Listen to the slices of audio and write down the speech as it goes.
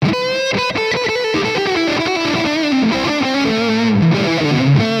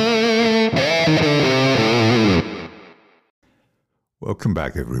Welcome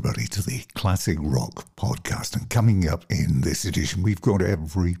back, everybody, to the Classic Rock Podcast. And coming up in this edition, we've got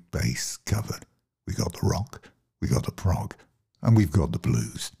every base covered. We got the rock, we got the prog, and we've got the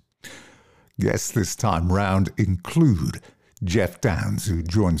blues. Guests this time round include Geoff Downes, who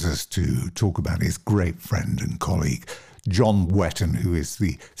joins us to talk about his great friend and colleague, John Wetton, who is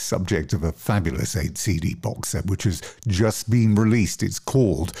the subject of a fabulous 8-CD box set, which has just been released. It's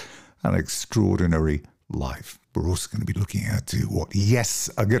called An Extraordinary Life. We're also going to be looking at what Yes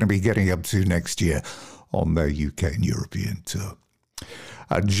are going to be getting up to next year on their UK and European tour.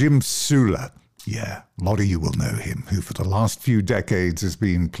 Jim Suhler, a lot of you will know him, who for the last few decades has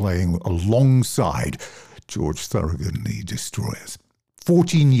been playing alongside George Thorogood, the Destroyers.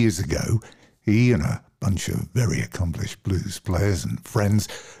 14 years ago, he and a bunch of very accomplished blues players and friends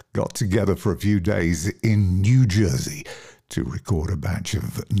got together for a few days in New Jersey to record a batch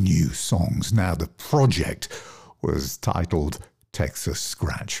of new songs. Now, the project was titled Texas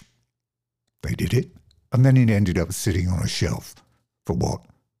Scratch. They did it, and then it ended up sitting on a shelf for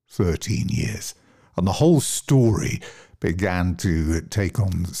 13 years. And the whole story began to take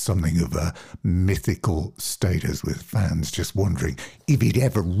on something of a mythical status, with fans just wondering if it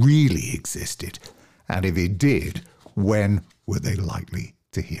ever really existed, and if it did, when were they likely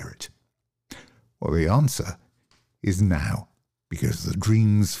to hear it? Well, the answer is now, because the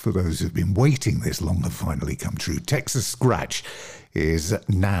dreams for those who've been waiting this long have finally come true. Texas Scratch is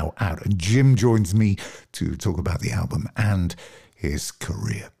now out, and Jim joins me to talk about the album and his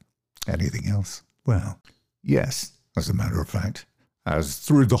career. Anything else? Well, yes, as a matter of fact. As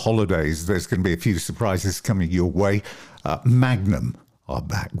through the holidays, there's going to be a few surprises coming your way. Magnum are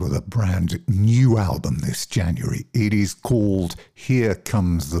back with a brand new album this January. It is called Here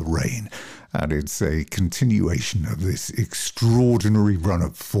Comes the Rain, and it's a continuation of this extraordinary run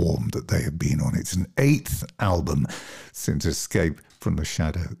of form that they have been on. It's an 8th album since Escape from the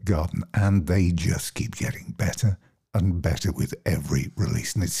Shadow Garden, and they just keep getting better and better with every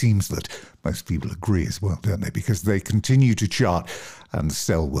release. And it seems that most people agree as well, don't they? Because they continue to chart and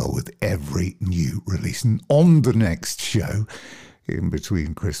sell well with every new release. And on the next show, in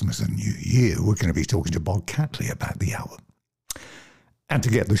between Christmas and New Year, we're going to be talking to Bob Catley about the album. And to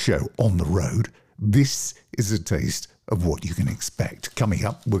get the show on the road, this is a taste of what you can expect. Coming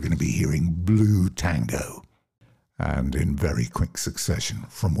up, we're going to be hearing Blue Tango. And in very quick succession,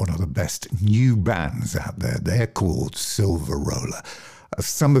 from one of the best new bands out there, they're called Silver Roller.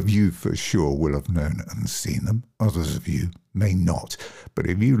 Some of you for sure will have known and seen them. Others of you may not. But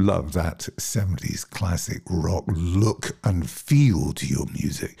if you love that 70s classic rock look and feel to your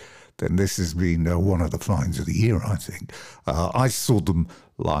music, then this has been one of the finds of the year, I think. I saw them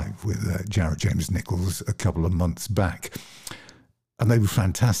live with Jared James Nichols a couple of months back, and they were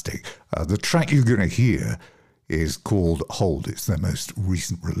fantastic. The track you're going to hear is called Hold. It's their most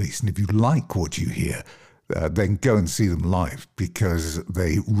recent release. And if you like what you hear, then go and see them live, because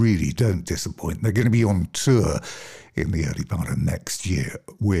they really don't disappoint. They're going to be on tour in the early part of next year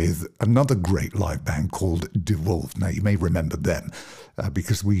with another great live band called Devolve. Now, you may remember them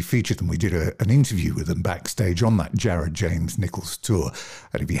because we featured them. We did an interview with them backstage on that Jared James Nichols tour.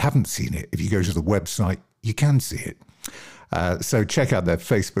 And if you haven't seen it, if you go to the website, you can see it. So check out their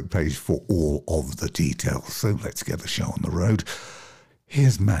Facebook page for all of the details. So let's get the show on the road.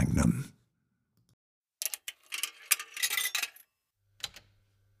 Here's Magnum.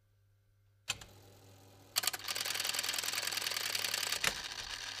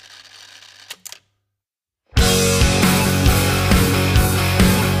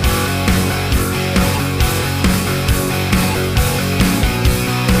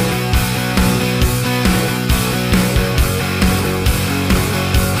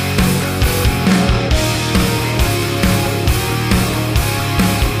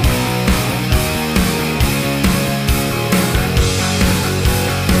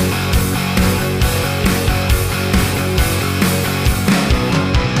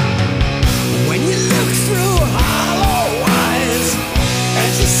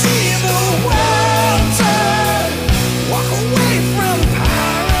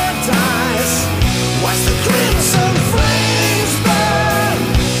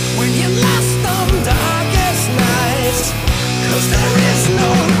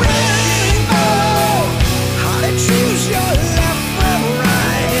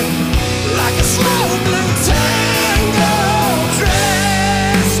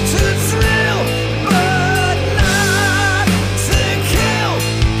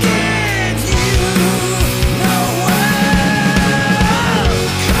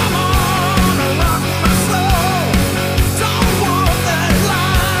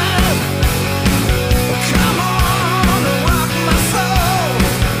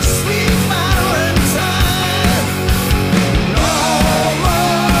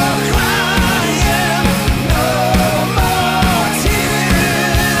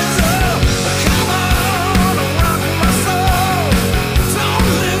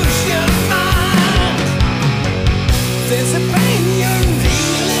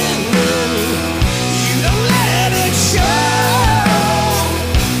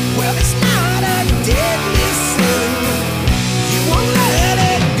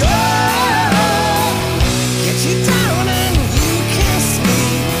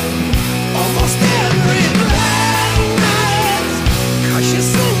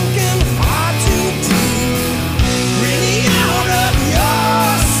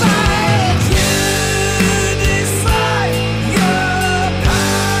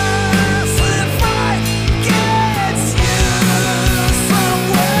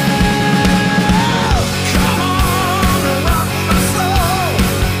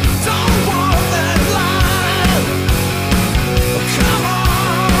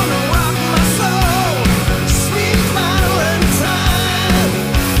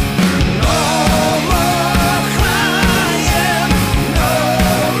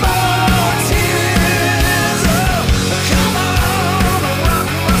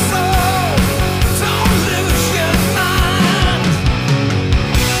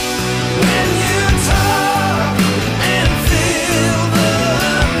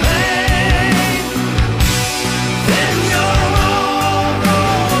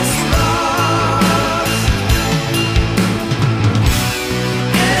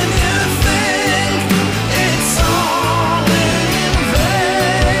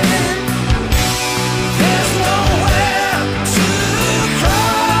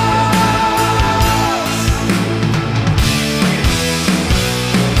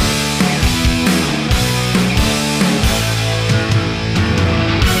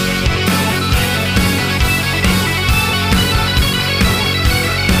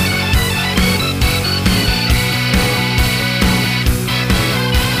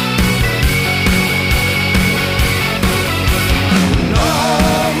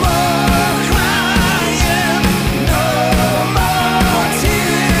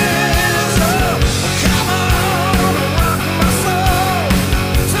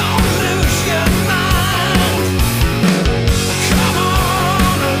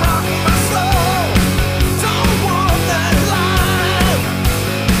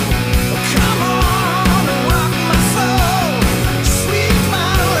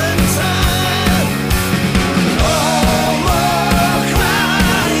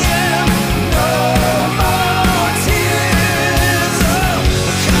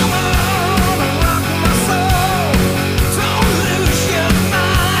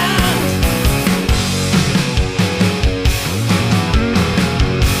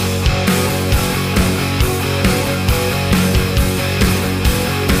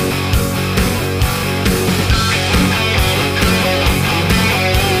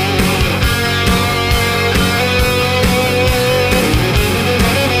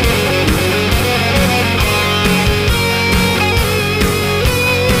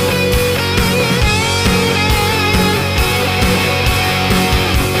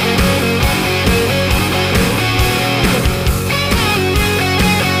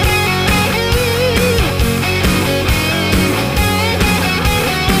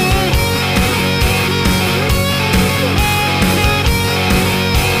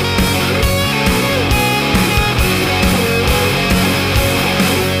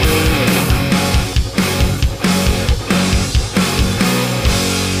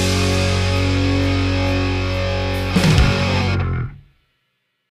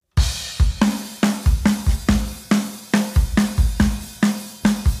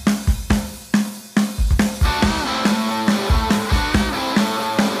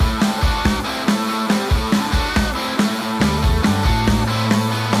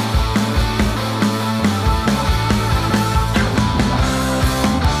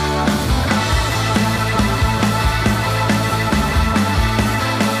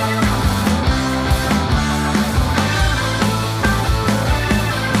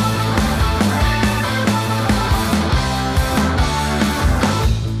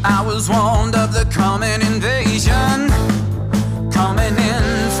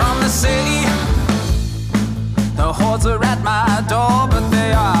 walls are at my door, but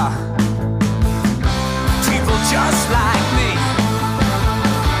they are people just like me.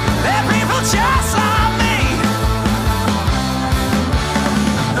 They're people just like me.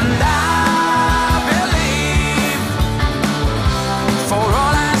 And I believe for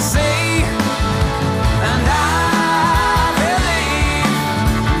all I see. And I believe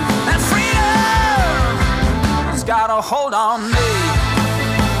that freedom has got a hold on me.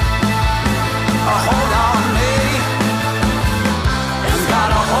 A hold on me. It's got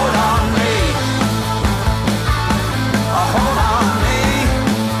a hold on me. A hold on me.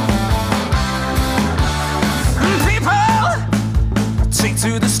 People take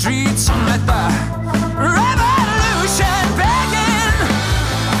to the streets and let the revolution begin.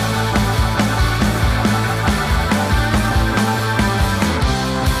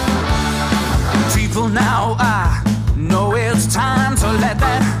 People, now I know it's time to let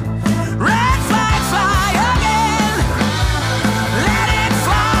that red flag fly again. Let it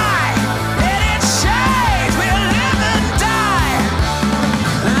fly, let it shake, we'll live and die.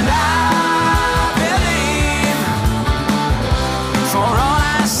 And I believe for all I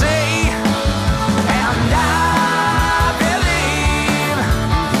see. And I believe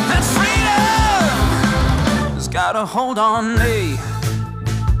that freedom has got a hold on me.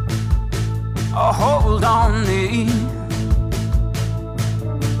 A hold on me.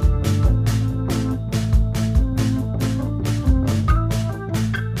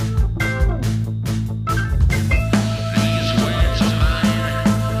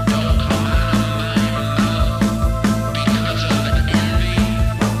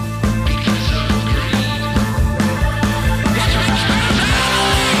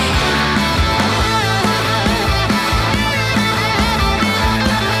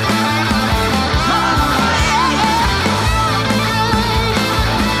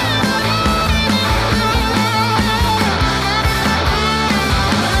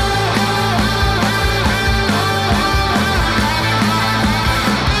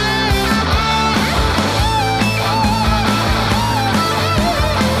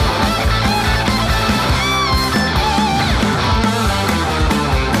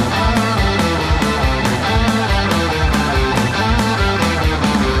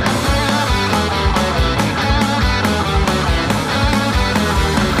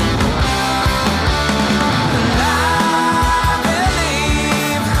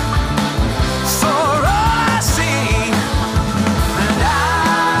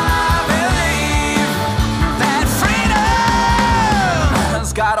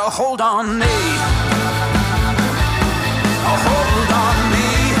 Hold on me. A hold on me.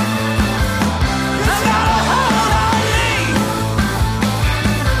 It's got a hold on me.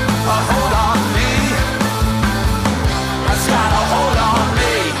 A hold on me. It's got a hold on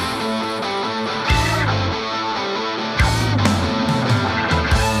me.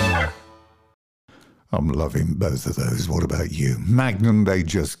 I'm loving both of those. What about you? Magnum, they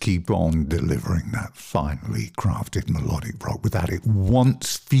just keep on delivering that finely crafted melodic rock without it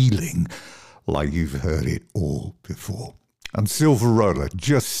once feeling like you've heard it all before. And Suhler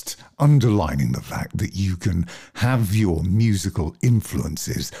just underlining the fact that you can have your musical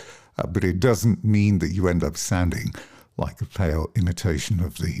influences, but it doesn't mean that you end up sounding like a pale imitation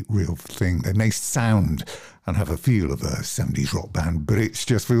of the real thing. They may sound and have a feel of a 70s rock band, but it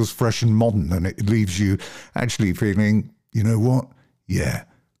just feels fresh and modern, and it leaves you actually feeling, you know what? Yeah,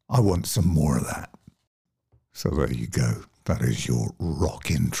 I want some more of that. So there you go. That is your rock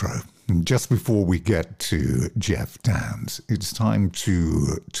intro. And just before we get to Geoff Downes, it's time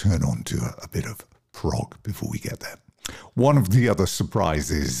to turn on to a bit of prog before we get there. One of the other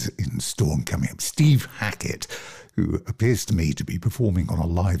surprises in Storm coming up, Steve Hackett, who appears to me to be performing on a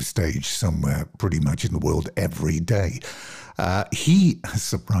live stage somewhere pretty much in the world every day. He has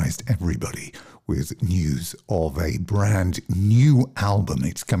surprised everybody with news of a brand new album.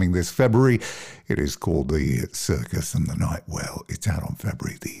 It's coming this February. It is called The Circus and the Night Whale. It's out on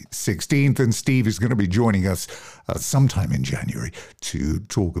February the 16th, and Steve is going to be joining us sometime in January to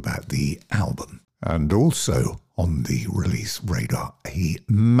talk about the album. And also on the release radar, a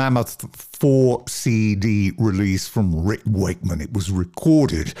mammoth 4-CD release from Rick Wakeman. It was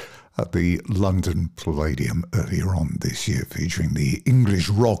recorded at the London Palladium earlier on this year, featuring the English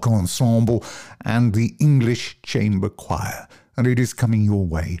Rock Ensemble and the English Chamber Choir. And it is coming your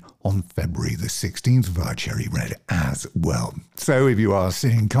way on February the 16th via Cherry Red as well. So if you are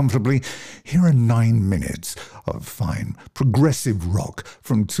sitting comfortably, here are 9 minutes of fine progressive rock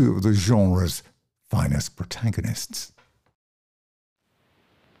from two of the genre's finest protagonists.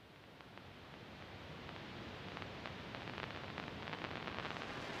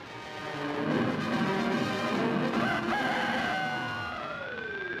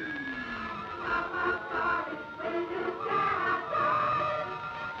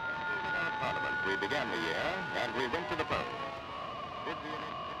 year and we went to the post.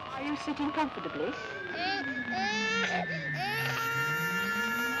 Are you sitting comfortably?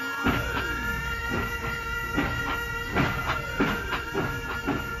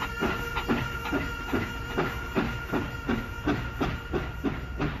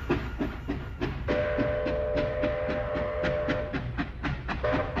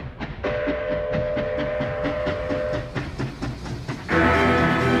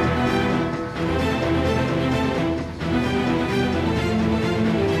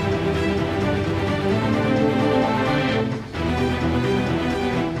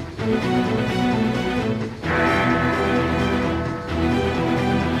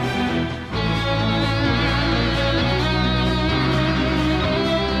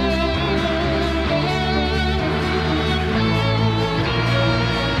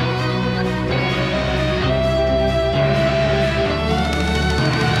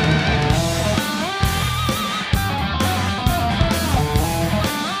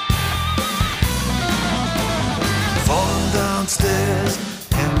 Downstairs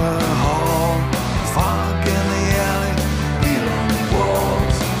in the hall, fog in the alley, beat on the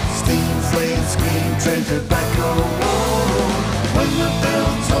walls, steam, flame, scream, train tobacco wall. When the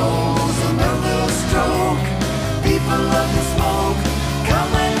bell tolls another stroke, people love the smoke,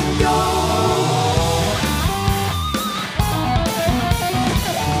 come and go.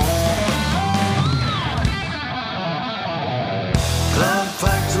 Cloud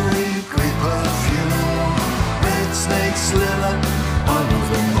factory, great perfume, red snake slither under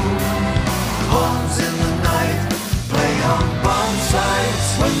the moon. Horns in the night, play on bomb sites.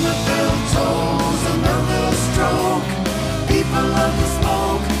 When the bell tolls another stroke, people love the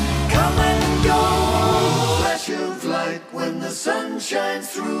smoke, come and go. Flash of light when the sun shines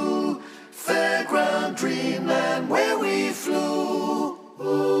through, fairground dreamland where we flew.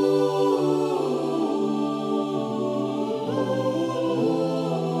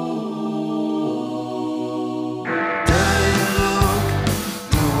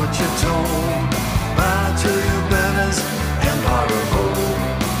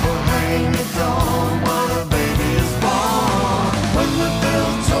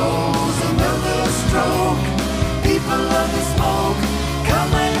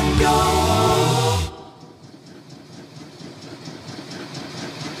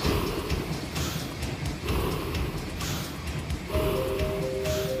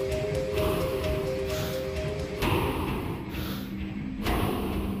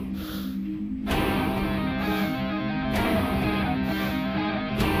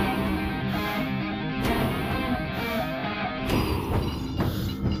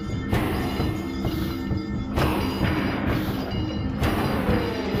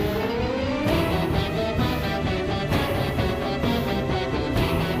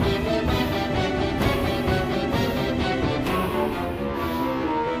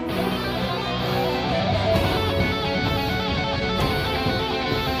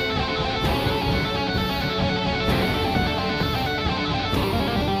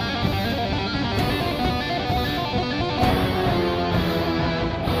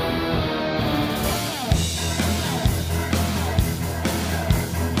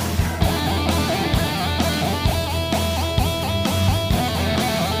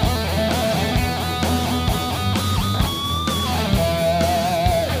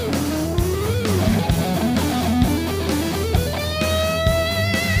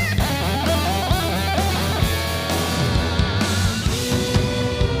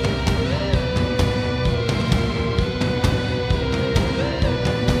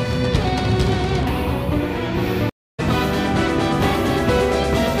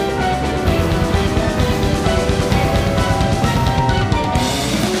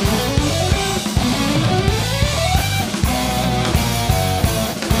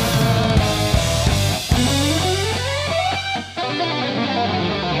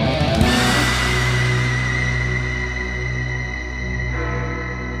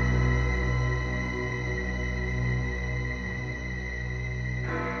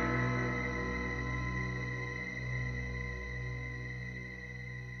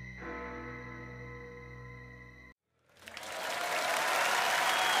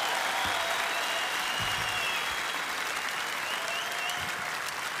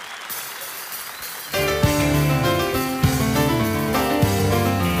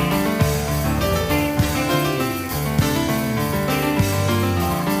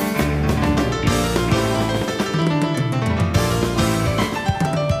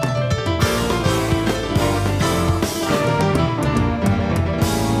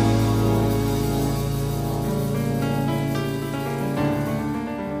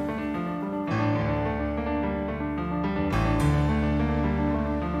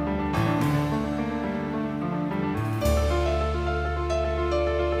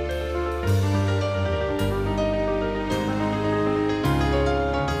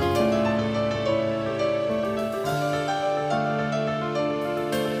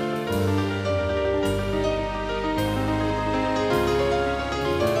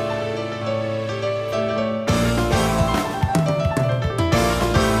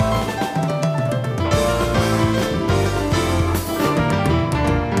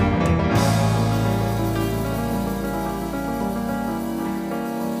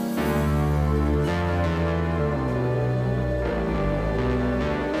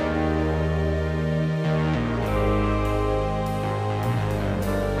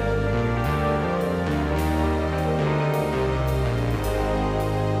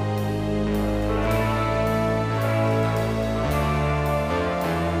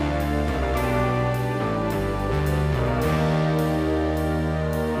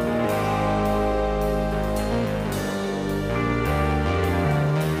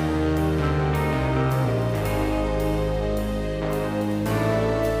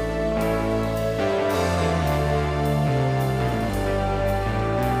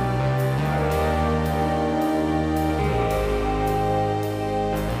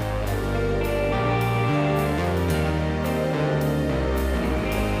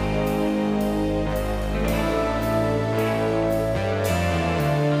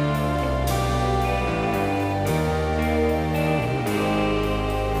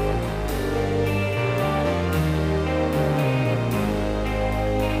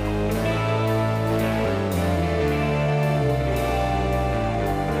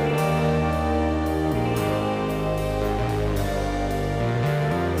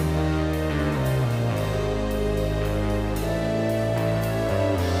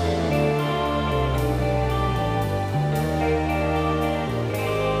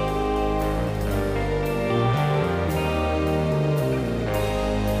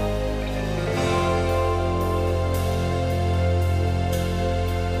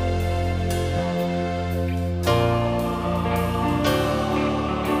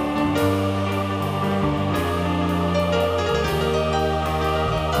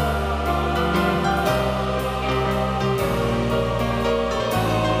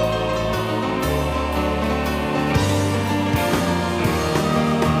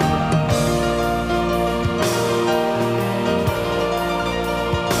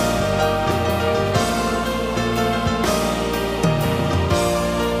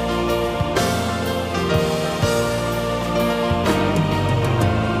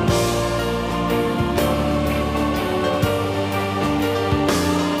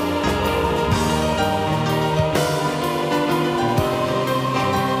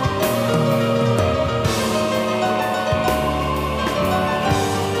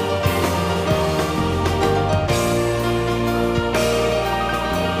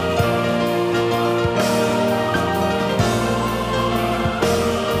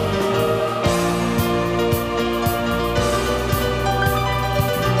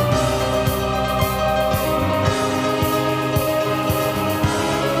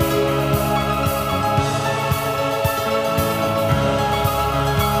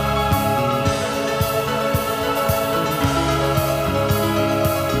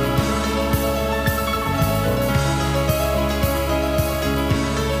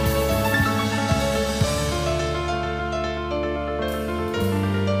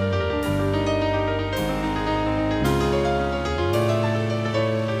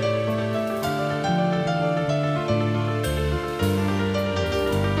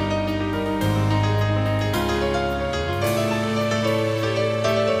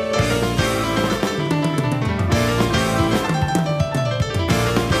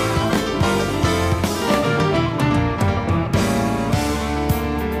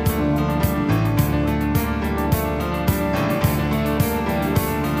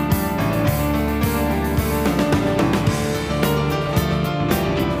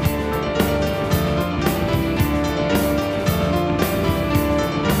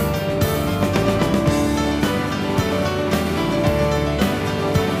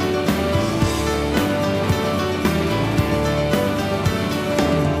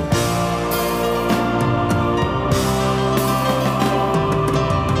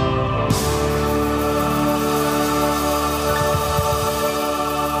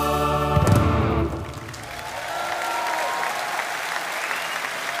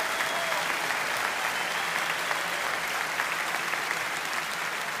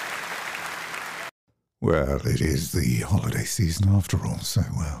 Well, it is the holiday season after all, so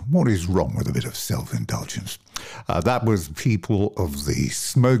what is wrong with a bit of self-indulgence? That was People of the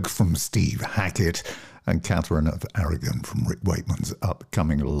Smoke from Steve Hackett and Catherine of Aragon from Rick Wakeman's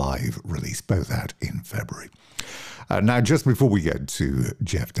upcoming live release, both out in February. Now, just before we get to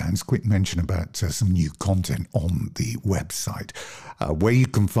Geoff Downes, quick mention about some new content on the website, where you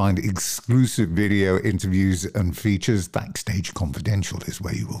can find exclusive video interviews and features. Backstage Confidential is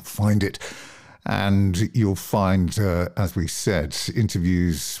where you will find it. And you'll find, as we said,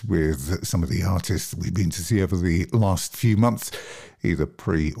 interviews with some of the artists that we've been to see over the last few months, either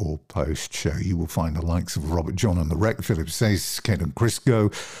pre or post show. You will find the likes of Robert John and the Wreck, Philip Sace, Ken and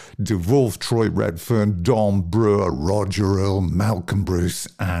Crisco, DeWolf, Troy Redfern, Don Brewer, Roger Earl, Malcolm Bruce,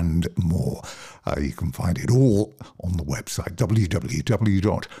 and more. You can find it all on the website,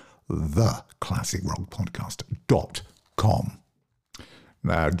 www.theclassicrockpodcast.com.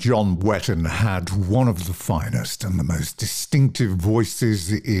 Now, John Wetton had one of the finest and the most distinctive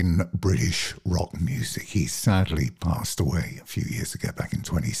voices in British rock music. He sadly passed away a few years ago, back in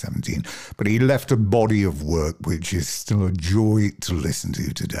 2017, but he left a body of work which is still a joy to listen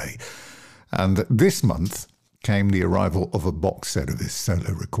to today. And this month came the arrival of a box set of his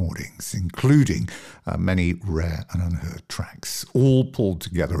solo recordings, including many rare and unheard tracks, all pulled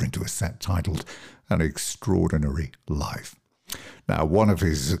together into a set titled An Extraordinary Life. Now, one of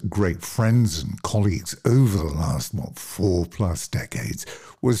his great friends and colleagues over the last, 4+ decades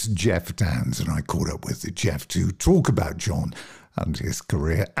was Geoff Downes, and I caught up with Geoff to talk about John and his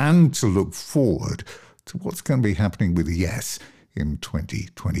career and to look forward to what's going to be happening with Yes in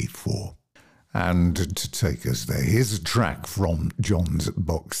 2024. And to take us there, here's a track from John's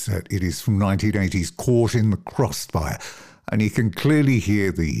box set. It is from 1980's Caught in the Crossfire. And you can clearly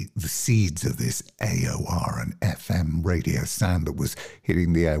hear the seeds of this AOR and FM radio sound that was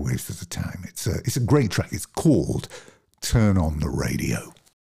hitting the airwaves at the time. It's a great track. It's called Turn on the Radio.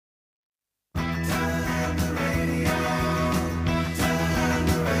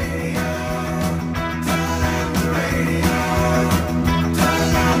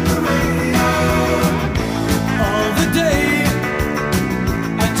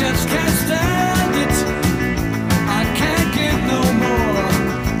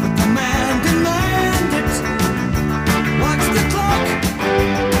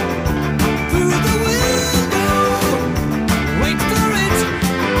 Through the window, wait for it.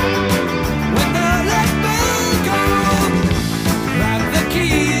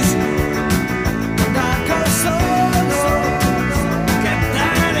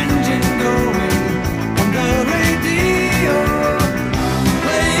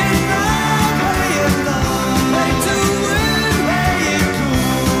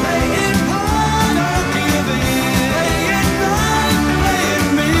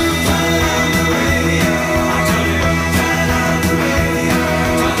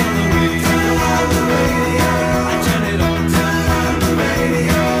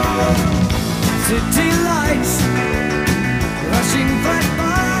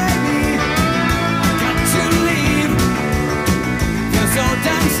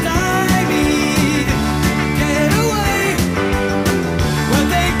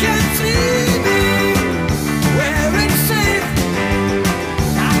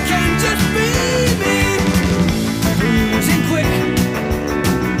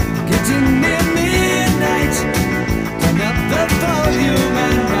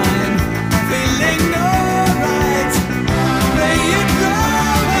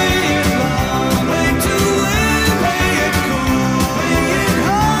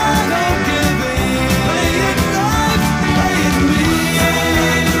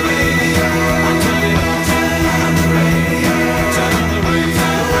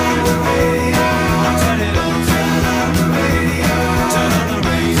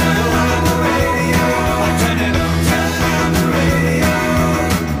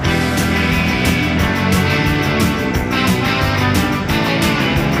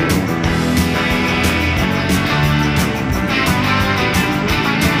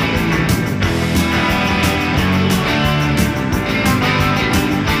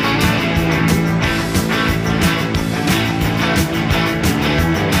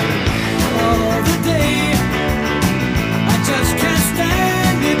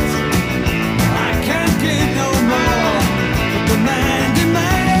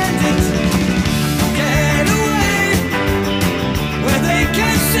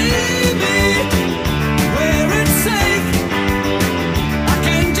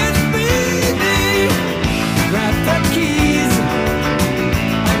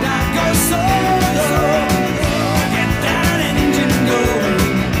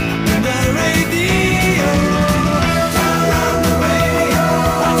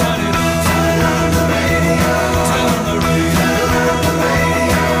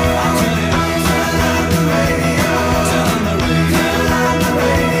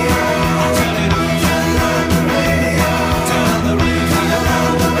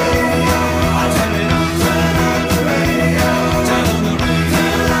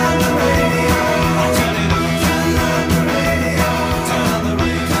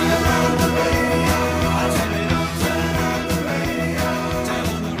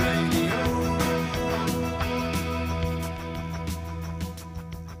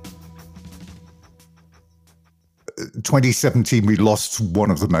 2017, we lost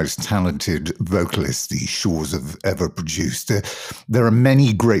one of the most talented vocalists these shores have ever produced. There are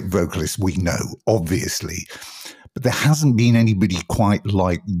many great vocalists we know, obviously, but there hasn't been anybody quite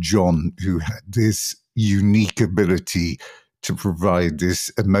like John who had this unique ability to provide this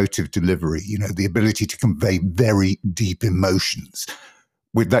emotive delivery, you know, the ability to convey very deep emotions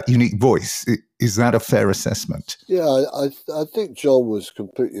with that unique voice. Is that a fair assessment? Yeah, I think John was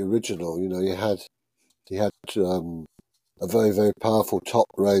completely original. You know, he had a very, very powerful top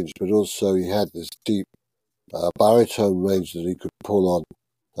range, but also he had this deep baritone range that he could pull on.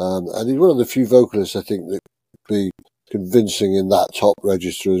 And he's one of the few vocalists, I think, that could be convincing in that top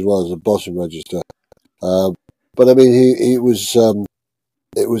register as well as the bottom register. But I mean, it was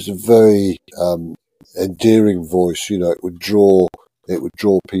a very endearing voice. You know, it would draw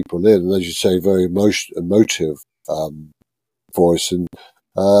people in, and as you say, very emotive voice. And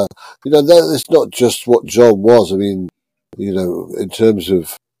you know, that is not just what John was. I mean, you know, in terms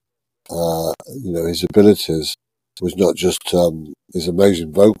of you know, his abilities, was not just his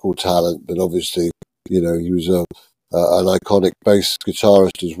amazing vocal talent, but obviously, you know, he was an iconic bass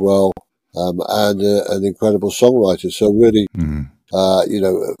guitarist as well, and an incredible songwriter. So really, you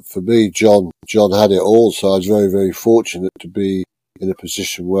know, for me, John had it all. So I was very, very fortunate to be in a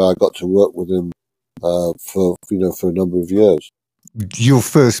position where I got to work with him for a number of years. Your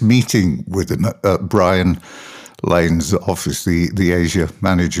first meeting with him, Brian Lane's office, the Asia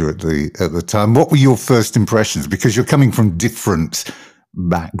manager at the time. What were your first impressions? Because you're coming from different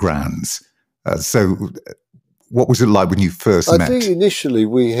backgrounds. So what was it like when you first met? I think initially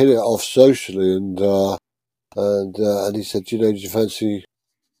we hit it off socially, and he said, you know, do you fancy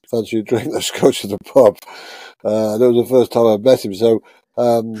a drink? Let's go to the pub. And that was the first time I met him. So,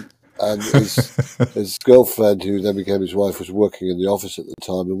 and his girlfriend, who then became his wife, was working in the office at the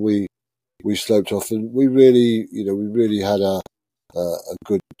time, and we sloped off, and we really had a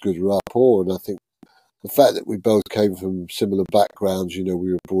good rapport. And I think the fact that we both came from similar backgrounds, you know,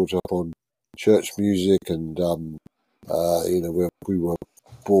 we were brought up on church music, and you know, we were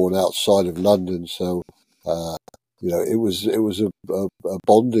born outside of London, so you know, it was a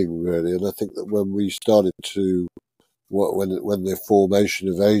bonding really. And I think that when we started to when the formation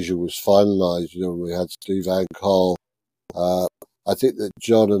of Asia was finalised, you know, we had Steve and Carl. I think that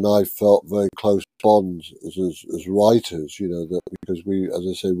John and I felt very close bonds as writers, you know, that because we, as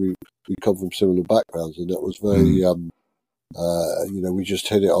I say, we come from similar backgrounds, and that was very, you know, we just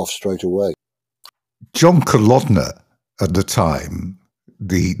hit it off straight away. John Kolodner at the time,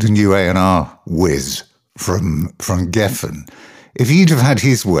 the new A&R whiz from Geffen, if he'd have had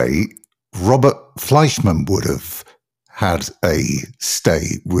his way, Robert Fleischman would have had a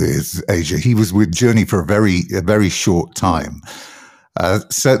stay with Asia. He was with Journey for a very short time.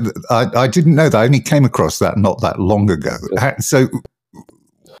 So I didn't know that. I only came across that not that long ago. So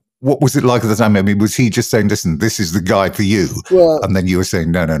what was it like at the time? I mean, was he just saying, listen, this is the guy for you? Well, and then you were saying,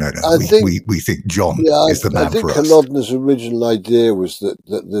 no. We think John is the man for us. I think Kolodner's original idea was that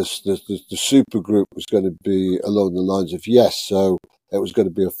the super group was going to be along the lines of Yes. So it was going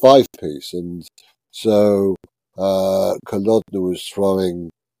to be a 5-piece. And so Kolodner was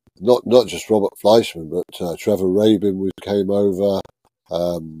throwing not just Robert Fleischman, but Trevor Rabin came over,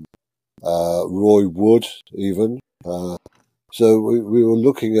 Roy Wood even. So we were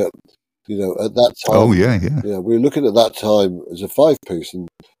looking at, you know, at that time. Oh yeah. Yeah, we were looking at that time as a 5-piece, and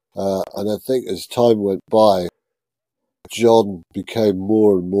I think as time went by, John became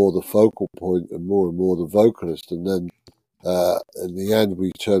more and more the focal point and more the vocalist, and then in the end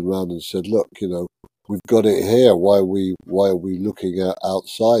we turned around and said, look, you know, we've got it here. Why are we looking at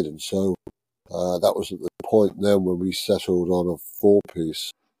outside? And so that was at the point then when we settled on a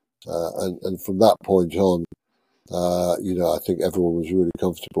 4-piece, and from that point on, you know, I think everyone was really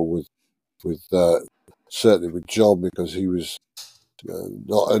comfortable with certainly with John, because he was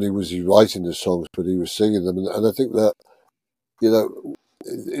not only was he writing the songs, but he was singing them, and I think that, you know,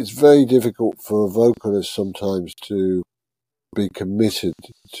 it's very difficult for a vocalist sometimes to be committed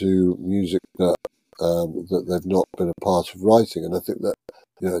to music that they've not been a part of writing. And I think that,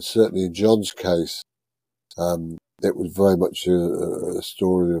 you know, certainly in John's case, it was very much a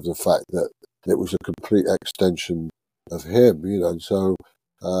story of the fact that it was a complete extension of him, you know. And so,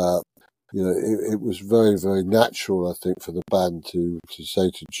 you know, it was very, very natural, I think, for the band to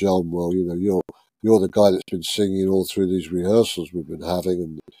say to John, well, you know, you're the guy that's been singing all through these rehearsals we've been having,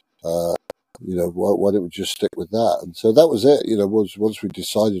 and you know, why don't we just stick with that? And so that was it. You know, once we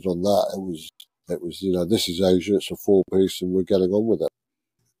decided on that, it was, you know, this is Asia, it's a 4-piece, and we're getting on with it.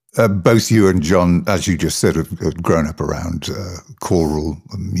 Both you and John, as you just said, have grown up around choral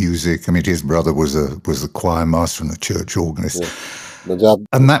music. I mean, his brother was a choir master and a church organist. Yeah. My dad,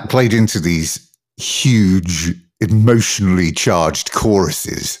 And that played into these huge, emotionally charged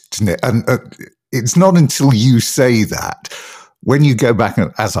choruses. And it's not until you say that, when you go back,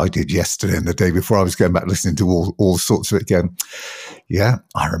 as I did yesterday and the day before, I was going back listening to all sorts of it again. Yeah,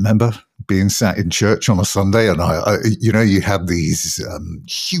 I remember being sat in church on a Sunday, and you had these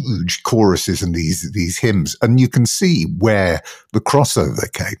huge choruses and these hymns, and you can see where the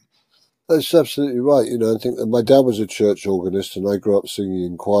crossover came. that's absolutely right. I think that my dad was a church organist, and I grew up singing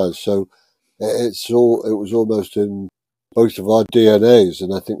in choirs, so it was almost in both of our DNAs,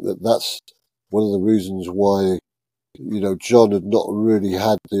 and I think that that's one of the reasons why John had not really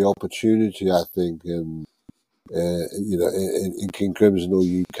had the opportunity, I think, in King Crimson or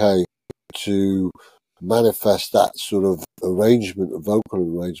UK, to manifest that sort of arrangement of vocal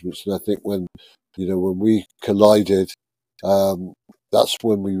arrangements. And I think when we collided, that's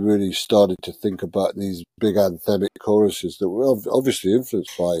when we really started to think about these big anthemic choruses that were obviously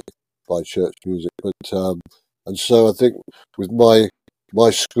influenced by church music. But and so I think with my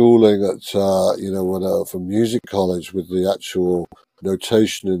schooling at from music college, with the actual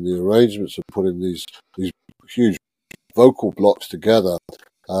notation and the arrangements of putting these huge vocal blocks together,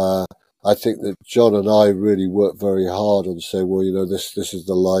 I think that John and I really worked very hard on saying, well, this is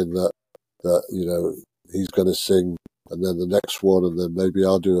the line that he's going to sing, and then the next one, and then maybe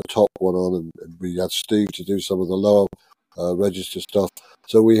I'll do a top one on, and we had Steve to do some of the lower register stuff.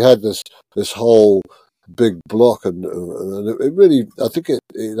 So we had this whole big block, and it really, I think it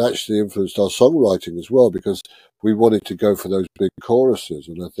actually influenced our songwriting as well, because we wanted to go for those big choruses,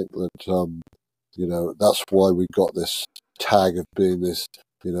 and I think that that's why we got this tag of being this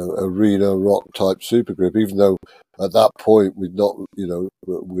arena rock type supergroup, even though at that point we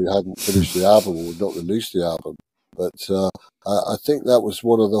hadn't finished the album, or we'd not released the album. But I think that was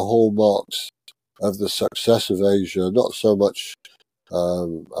one of the hallmarks of the success of Asia. Not so much,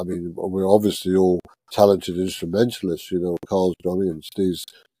 I mean, we're obviously all talented instrumentalists, Carl's drumming and Steve's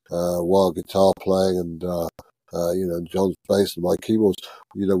wild guitar playing, and John's bass and my keyboards.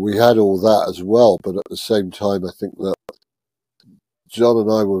 We had all that as well, but at the same time, I think that John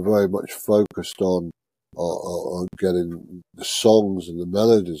and I were very much focused on getting the songs and the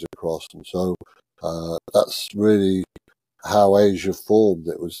melodies across, and so that's really how Asia formed.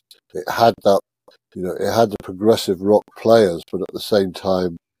 It had that, it had the progressive rock players, but at the same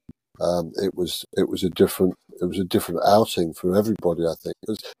time, it was a different outing for everybody, I think,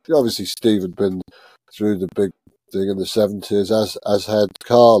 because obviously Steve had been through the big thing in the 70s, as had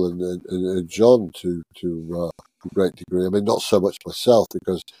Carl and John to a great degree. I mean, not so much myself,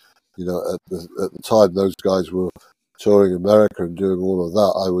 because at the time those guys were touring America and doing all of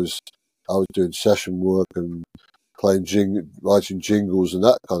that. I was doing session work and writing jingles and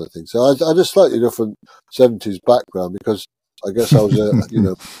that kind of thing. So I had a slightly different 70s background, because I guess I was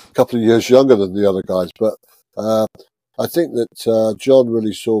a couple of years younger than the other guys. But I think that John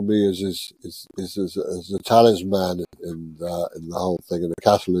really saw me as a talisman in the whole thing, and a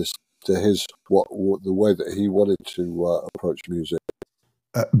catalyst to the way that he wanted to approach music.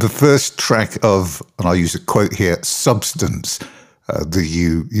 The first track of, and I'll use a quote here, substance that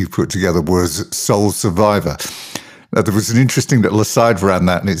you put together was Soul Survivor. Now, there was an interesting little aside around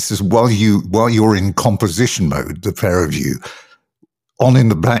that, and it's just while you're in composition mode, the pair of you, on in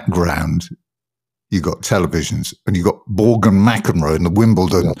the background, you got televisions, and you got Borg and McEnroe in the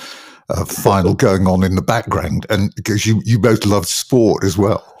Wimbledon final going on in the background, and because you both love sport as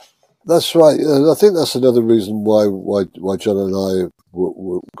well. That's right. I think that's another reason why John and I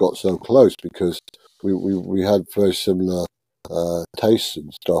got so close, because we had very similar tastes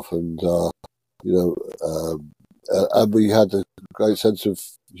and stuff, and and we had a great sense of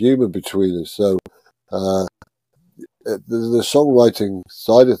humour between us. So the songwriting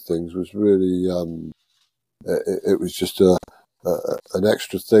side of things was really it was just an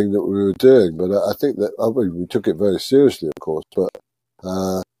extra thing that we were doing. But I think that we took it very seriously, of course, but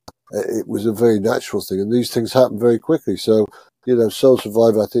it was a very natural thing, and these things happen very quickly. So Soul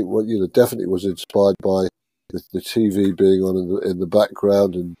Survivor, I think, definitely was inspired by the TV being on in the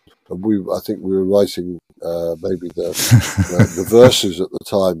background, and I think we were writing maybe the verses at the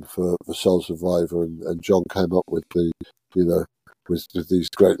time for Soul Survivor, and John came up with with these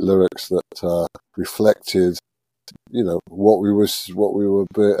great lyrics that reflected what we were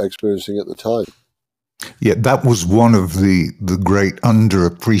experiencing at the time. Yeah, that was one of the great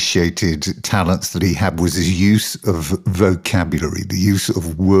underappreciated talents that he had, was his use of vocabulary, the use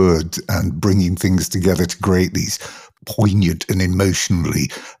of words, and bringing things together to create these poignant and emotionally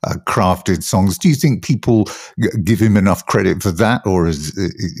crafted songs. Do you think people give him enough credit for that, or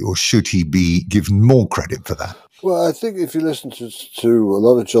should he be given more credit for that? Well, I think if you listen to a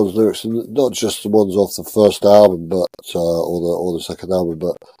lot of John's lyrics, and not just the ones off the first album, but or the second album,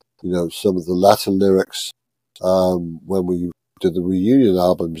 but some of the latter lyrics when we did the reunion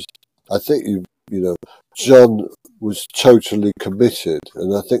albums, I think John was totally committed,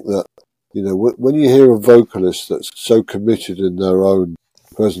 and I think that when you hear a vocalist that's so committed in their own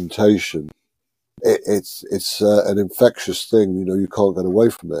presentation, it's an infectious thing. You can't get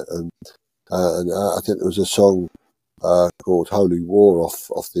away from it, and I think there was a song called "Holy War"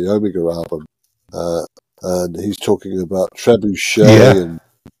 off the Omega album, and he's talking about trebuchet and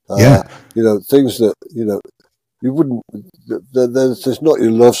things that you wouldn't. There's not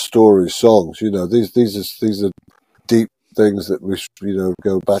your love story songs. These are deep things that we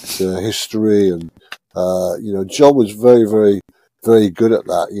go back to history, and John was very, very, very good at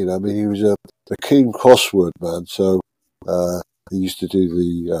that. I mean, he was a keen crossword man, so he used to do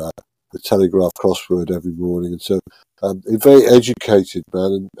the Telegraph crossword every morning, and so he's very educated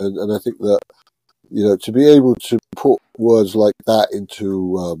man, and I think that to be able to put words like that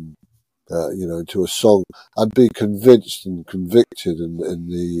into into a song and be convinced and convicted in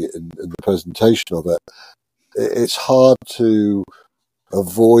the presentation of it, it's hard to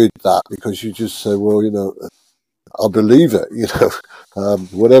avoid that, because you just say, well, I believe it,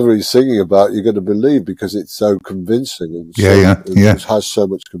 whatever he's singing about, you're going to believe, because it's so convincing and it has so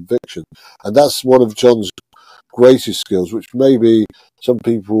much conviction. And that's one of John's greatest skills, which maybe some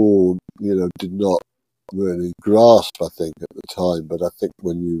people, did not really grasp, I think, at the time. But I think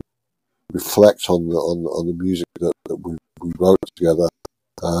when you reflect on the music that we wrote together,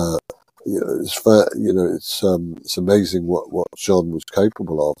 it's amazing what John was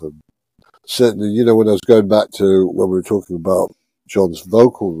capable of. And certainly, when I was going back to when we were talking about John's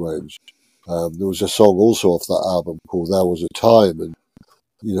vocal range, there was a song also off that album called "There Was a Time," and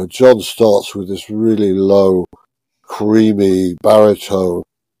John starts with this really low, creamy baritone,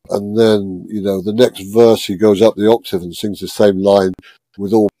 and then the next verse he goes up the octave and sings the same line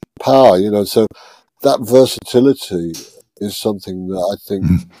with all power. So that versatility is something that I think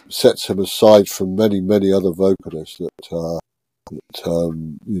sets him aside from many, many other vocalists that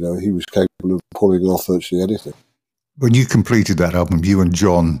he was capable of pulling off virtually anything. When you completed that album, you and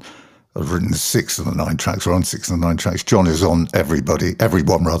John have written 6 of the 9 tracks, or on 6 of the 9 tracks. John is on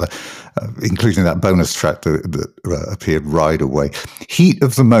everyone rather, including that bonus track that appeared right away. Heat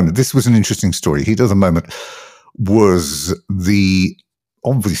of the Moment. This was an interesting story. Heat of the Moment was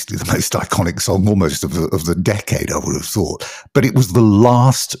obviously the most iconic song almost of the decade, I would have thought. But it was the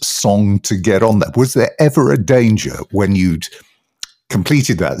last song to get on that. Was there ever a danger when you'd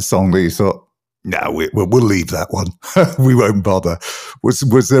completed that song that you thought, no, we'll leave that one. We won't bother.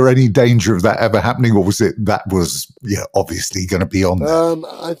 Was there any danger of that ever happening, or was it that was obviously going to be on there?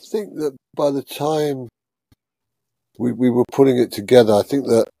 I think that by the time we were putting it together, I think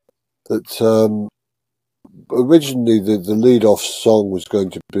that originally the lead-off song was going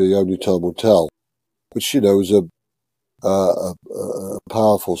to be "Only Time Will Tell," which was a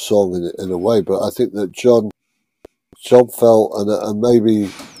powerful song in a way. But I think that John felt, and maybe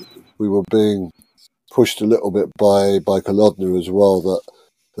we were being pushed a little bit by Kolodner as well,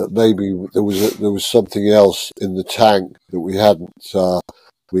 that maybe there was something else in the tank that we hadn't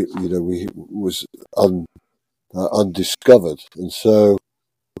was undiscovered. And so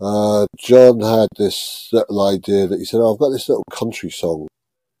John had this little idea that he said, I've got this little country song,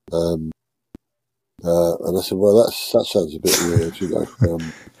 and I said, well, that sounds a bit weird,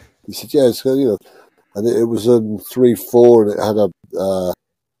 he said, yeah, it's and it was 3/4, and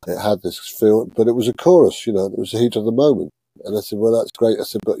it had this feel, but it was a chorus, it was the heat of the moment. And I said, well, that's great. I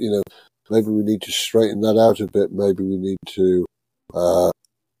said, but, maybe we need to straighten that out a bit. Maybe we need to,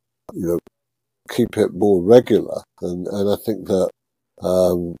 keep it more regular. And I think that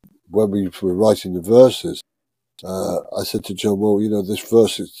when we were writing the verses, I said to John, well, this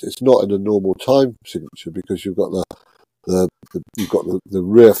verse, it's not in a normal time signature, because you've got the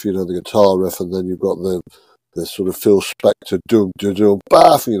riff, the guitar riff, and then you've got the sort of Phil Spector doom doom doom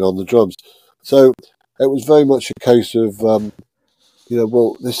baffing on the drums. So it was very much a case of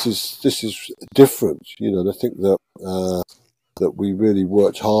well, this is different, and I think that that we really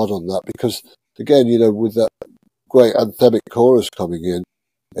worked hard on that, because again, with that great anthemic chorus coming in,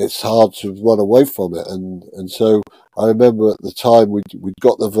 it's hard to run away from it, and so I remember at the time we'd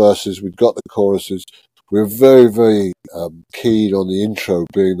got the verses, we'd got the choruses, we were very, very keen on the intro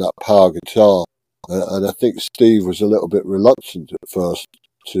being that power guitar. And I think Steve was a little bit reluctant at first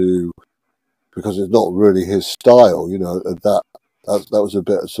to because it's not really his style, you know. And that was a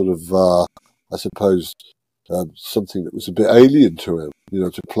bit of sort of, I suppose, something that was a bit alien to him, you know,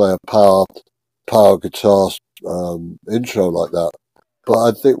 to play a power guitar intro like that. But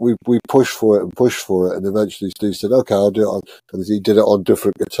I think we pushed for it, and eventually Steve said, "Okay, I'll do it on," and he did it on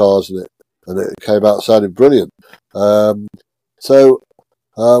different guitars, and it came out sounding brilliant. So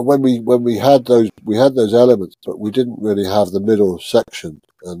when we had those elements, but we didn't really have the middle section.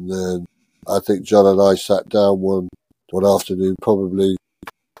 And then I think John and I sat down one afternoon, probably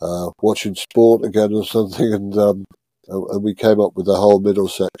watching sport again or something, and we came up with the whole middle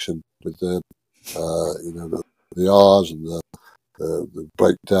section with the the R's and the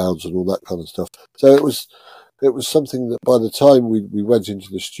breakdowns and all that kind of stuff. So it was something that by the time we went into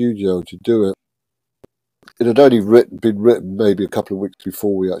the studio to do it, it had only been written maybe a couple of weeks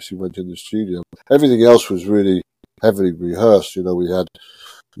before we actually went in the studio. Everything else was really heavily rehearsed. You know, we had,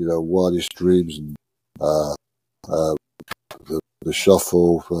 you know, Wildest Dreams and the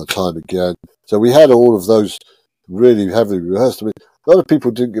Shuffle, Time Again. So we had all of those really heavily rehearsed. I mean, a lot of people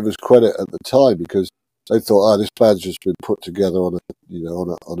didn't give us credit at the time because they thought, this band's just been put together on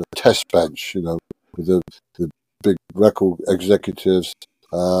a test bench, you know, with the big record executives.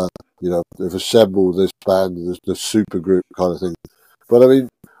 You know, they've assembled this band, the super group kind of thing. But I mean,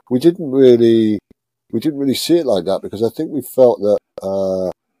 we didn't really see it like that, because I think we felt that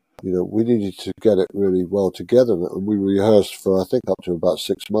you know, we needed to get it really well together, and we rehearsed for, I think, up to about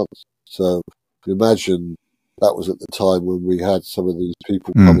 6 months. So you imagine that was at the time when we had some of these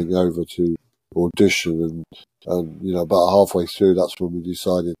people coming over to audition, and you know, about halfway through, that's when we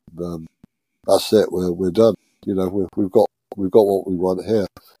decided, that's it, we're done. You know, we've got what we want here.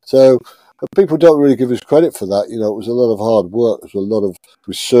 So people don't really give us credit for that. You know, it was a lot of hard work. There was a lot of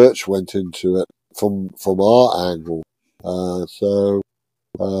research went into it from our angle. So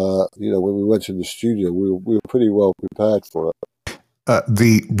you know, when we went in the studio, we were pretty well prepared for it.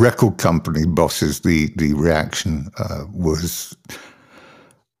 The record company bosses, the reaction was,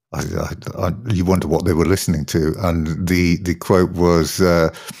 you wonder what they were listening to, and the quote was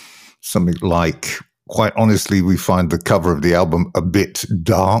something like, "Quite honestly, we find the cover of the album a bit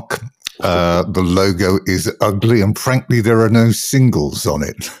dark. The logo is ugly, and frankly, there are no singles on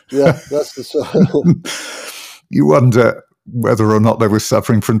it." Yeah, that's the. You wonder whether or not they were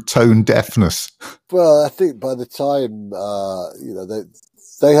suffering from tone deafness. Well, I think by the time you know,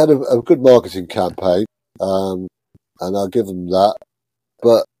 they had a good marketing campaign, and I'll give them that.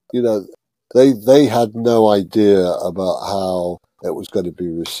 But you know, they had no idea about how it was going to be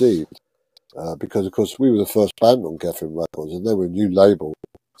received, because of course we were the first band on Geffen Records, and they were a new label,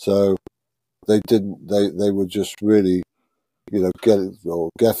 so they didn't. They were just really, you know,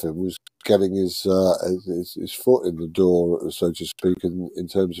 Geffen was getting his foot in the door, so to speak, in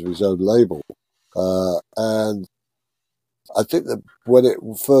terms of his own label. And I think that when it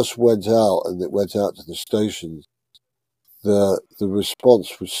first went out, and it went out to the stations, the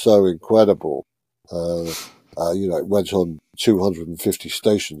response was so incredible. You know, it went on 250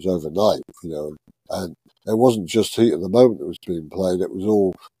 stations overnight, you know, and it wasn't just Heat of the Moment that was being played, it was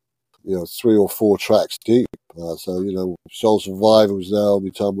all, you know, 3 or 4 tracks deep. So, you know, Soul Survivor was there,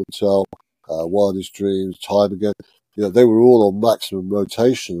 Only Time Will Tell, Wildest Dreams, Time Again. You know, they were all on maximum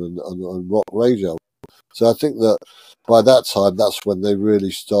rotation and rock radio. So I think that by that time, that's when they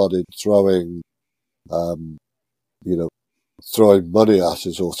really started throwing, you know, throwing money at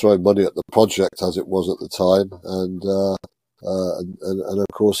us, or throwing money at the project as it was at the time. And of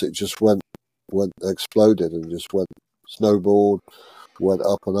course, it just went exploded, and just went snowballed, went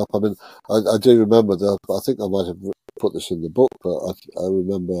up and up. I mean, I do remember that. I think I might have put this in the book, but I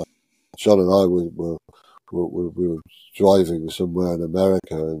remember John and I we were driving somewhere in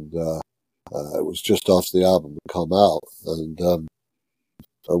America, and it was just after the album had come out, and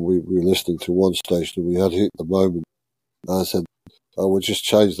we were listening to one station, and we had Hit the Moment. And I said, "Oh, we'll just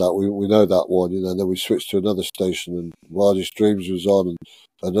change that. We know that one, you know." And then we switched to another station, and Wildest Dreams was on, and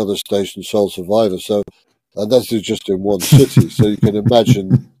another station, Soul Survivor. So, and that's just in one city. So you can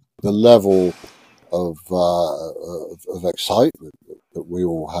imagine the level of excitement that we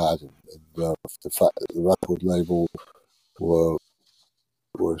all had, and the fact that the record label were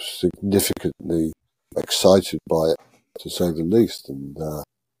significantly excited by it, to say the least. And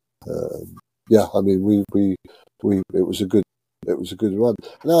yeah, I mean, it was a good run.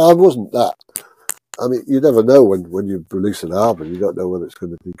 No, I wasn't that. I mean, you never know when you release an album, you don't know whether it's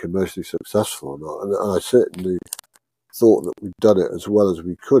going to be commercially successful or not. And I certainly thought that we'd done it as well as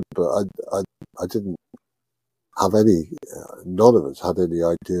we could, but I didn't have any, none of us had any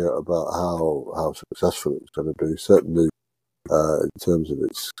idea about how successful it was going to be. Certainly, in terms of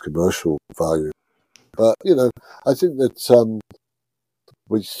its commercial value. But, I think that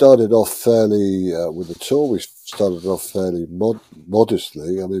we started off fairly, with the tour, we started off fairly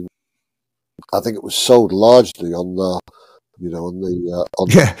modestly. I mean, I think it was sold largely on the,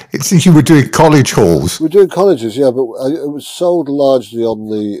 yeah, it seems you were doing college halls. We're doing colleges, yeah, but it was sold largely on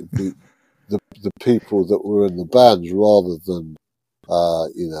the people that were in the bands rather than,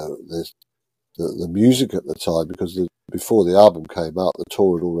 the music at the time, because before the album came out, the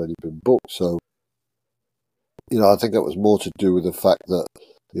tour had already been booked. So, I think it was more to do with the fact that,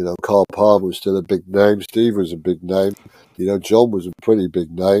 Carl Palmer was still a big name, Steve was a big name, John was a pretty big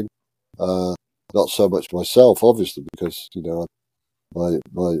name. Not so much myself, obviously, because,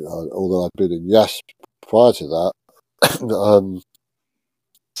 although I'd been in Yes prior to that,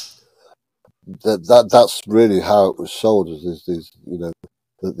 that's really how it was sold, as this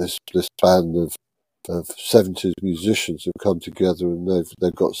band of 70s musicians have come together and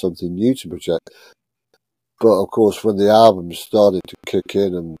they've got something new to project. But of course, when the album started to kick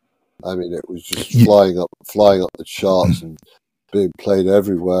in, and I mean, it was just flying up the charts and being played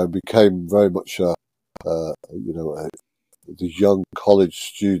everywhere, and became very much the young college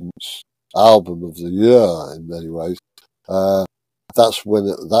students' album of the year in many ways. That's when,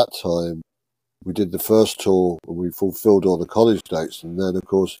 at that time, we did the first tour and we fulfilled all the college dates, and then of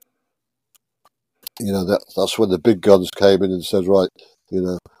course, that's when the big guns came in and said, right,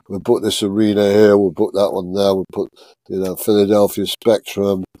 we'll put this arena here, we'll put that one there, we'll put, Philadelphia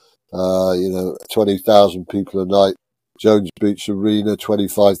Spectrum, 20,000 people a night, Jones Beach Arena,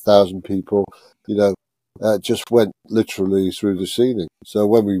 25,000 people, just went literally through the ceiling. So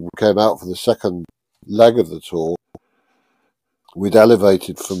when we came out for the second leg of the tour, we'd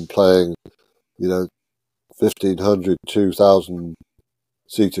elevated from playing, 1,500, 2,000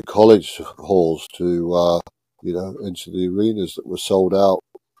 seater college halls to, into the arenas that were sold out,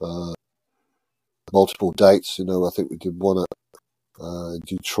 multiple dates. I think we did one at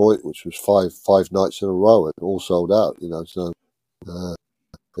Detroit, which was five nights in a row. It all sold out, so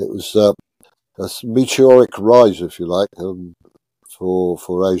it was a meteoric rise, if you like, for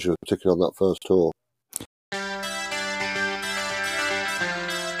Asia, particularly on that first tour.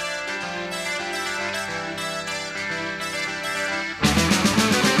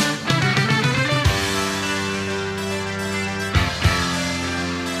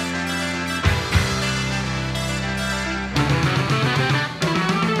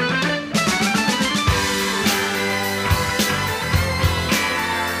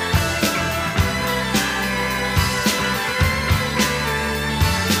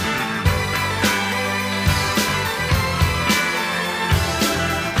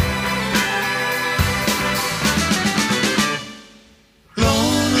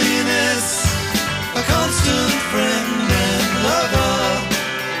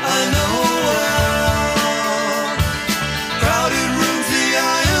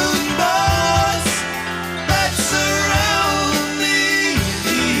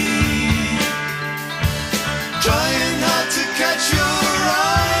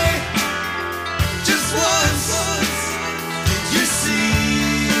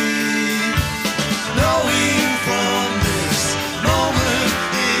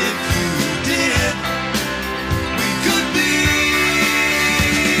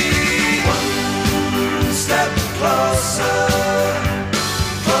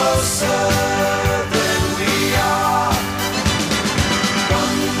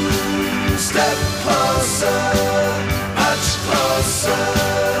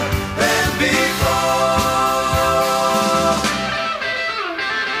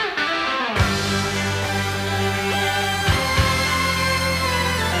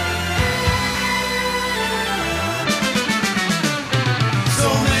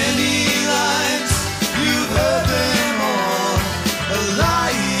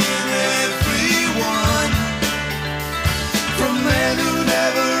 From men who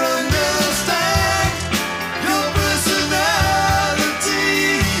never understand your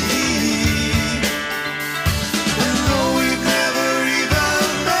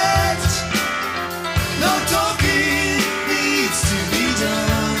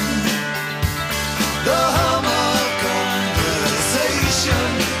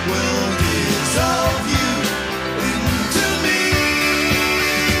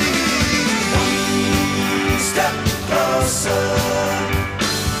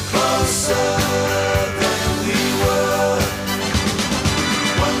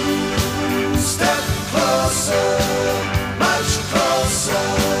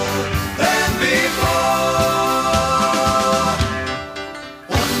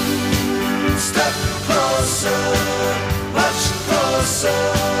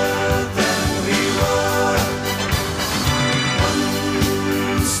closer than we were.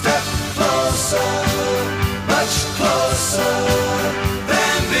 One step closer, much closer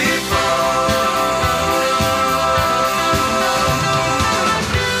than before.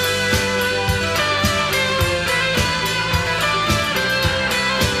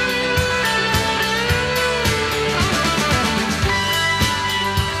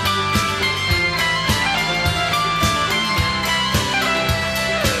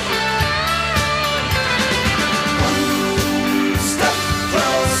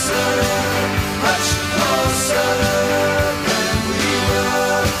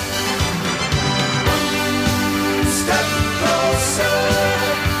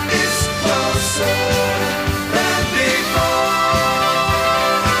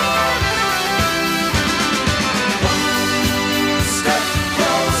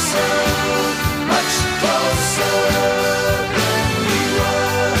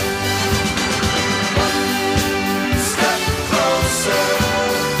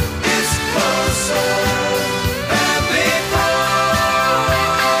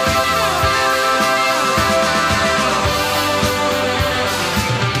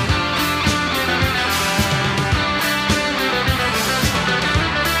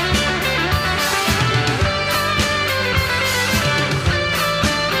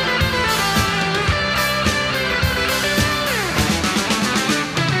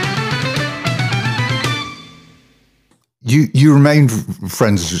 You remained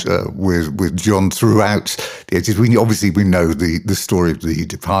friends with John throughout the 80s. We know the story of the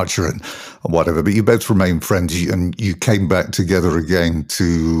departure and whatever, but you both remained friends, and you came back together again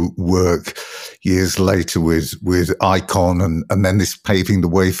to work years later with Icon, and then this paving the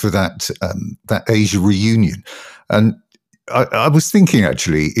way for that Asia reunion. And I was thinking,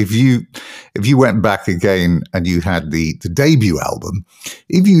 actually, if you went back again and you had the debut album,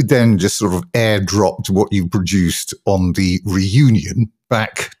 if you then just sort of airdropped what you produced on the reunion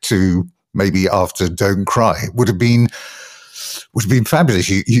back to maybe after Don't Cry, would have been fabulous.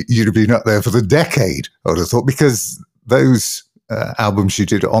 You'd have been up there for the decade, I would have thought, because those albums you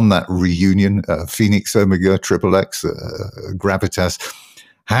did on that reunion, Phoenix, Omega, Triple X, Gravitas,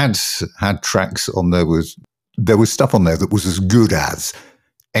 had tracks on there. There was stuff on there that was as good as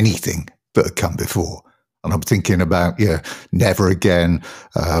anything that had come before. And I'm thinking about, Never Again,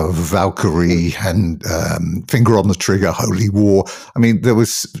 Valkyrie, and Finger on the Trigger, Holy War. I mean, there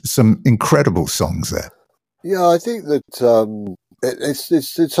was some incredible songs there. Yeah, I think that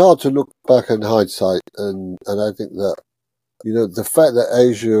it's hard to look back in hindsight, and I think that, the fact that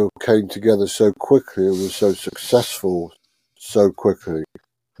Asia came together so quickly and was so successful so quickly,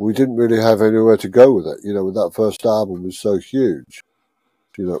 we didn't really have anywhere to go with it. With that first album was so huge.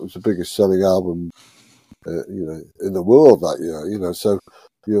 It was the biggest selling album, in the world that year. So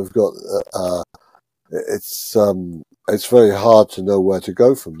you've got it's very hard to know where to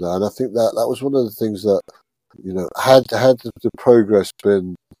go from there. And I think that was one of the things that had the progress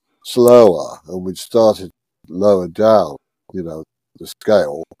been slower and we'd started lower down, the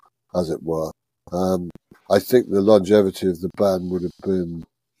scale, as it were. I think the longevity of the band would have been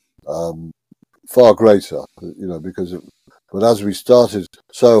far greater, but as we started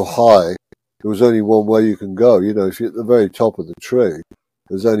so high, there was only one way you can go. If you're at the very top of the tree,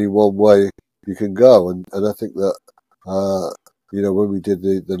 there's only one way you can go. And I think that, when we did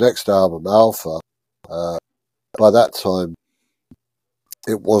the next album, Alpha, by that time,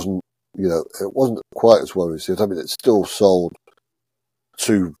 it wasn't quite as well received. I mean, it still sold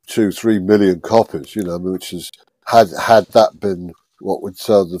 2-3 million copies, which is, had that been what would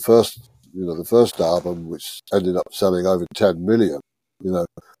sell the first album, which ended up selling over 10 million,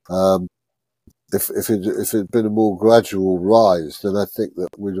 if it had been a more gradual rise, then I think that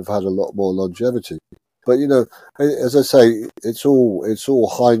we'd have had a lot more longevity. But as I say, it's all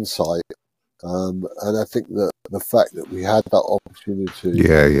hindsight, and I think that the fact that we had that opportunity,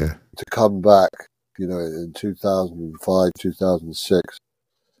 to come back, in 2005, 2006.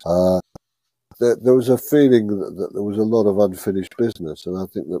 There was a feeling that there was a lot of unfinished business, and I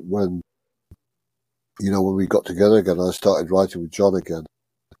think that when we got together again, I started writing with John again.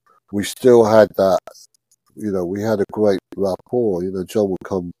 We still had that, we had a great rapport. John would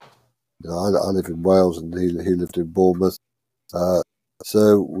come. I live in Wales, and he lived in Bournemouth.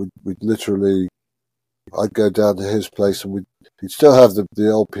 So we'd literally, I'd go down to his place, and he'd still have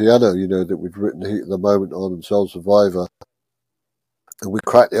the old piano, that we'd written Heat of the Moment on and Soul Survivor. And we'd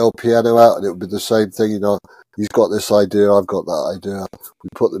crack the old piano out, and it would be the same thing, he's got this idea, I've got that idea. We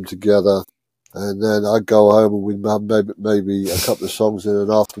put them together, and then I'd go home and we'd have maybe a couple of songs in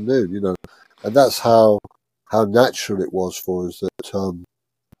an afternoon, And that's how how natural it was for us that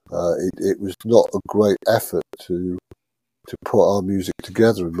it was not a great effort to put our music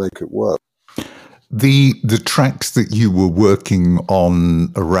together and make it work. The tracks that you were working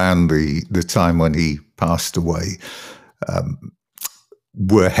on around the time when he passed away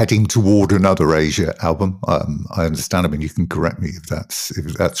were heading toward another Asia album. I understand. I mean, you can correct me if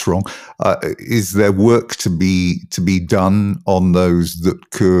that's wrong. Is there work to be done on those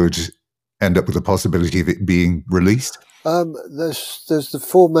that could end up with the possibility of it being released? There's the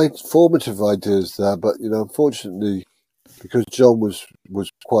formative ideas there, but unfortunately, because John was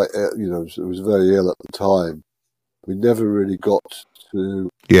quite was very ill at the time, we never really got to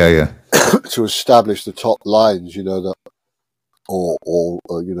to establish the top lines, that or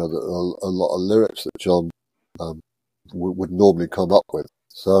that a lot of lyrics that John would normally come up with.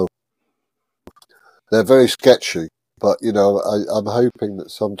 So they're very sketchy, but I'm hoping that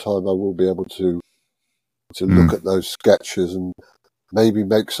sometime I will be able to look at those sketches and maybe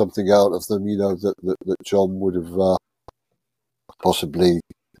make something out of them, that John would have possibly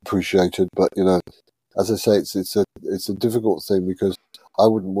appreciated. But as I say, it's a difficult thing, because I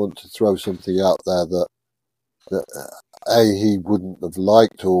wouldn't want to throw something out there that he wouldn't have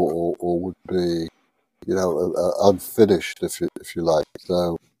liked or would be unfinished, if you like.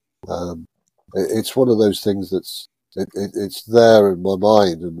 So it's one of those things that's it's there in my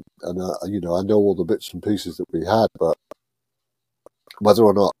mind, and I know all the bits and pieces that we had, but whether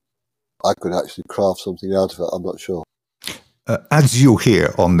or not I could actually craft something out of it, I'm not sure. As you'll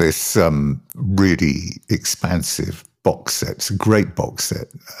hear on this really expansive box set, it's a great box set,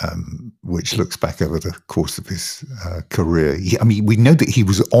 which looks back over the course of his career. I mean, we know that he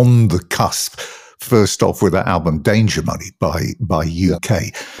was on the cusp, first off with that album Danger Money by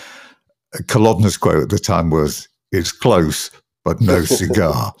UK. Kolodner's quote at the time was, "It's close, but no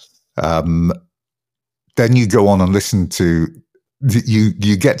cigar." Then you go on and listen to,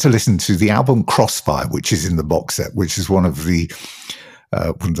 you get to listen to the album Crossfire, which is in the box set, which is one of the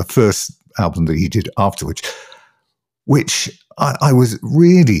first album that he did afterwards, which I was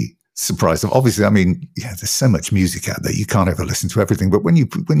really surprised of. Obviously, I mean, there's so much music out there, you can't ever listen to everything. But when you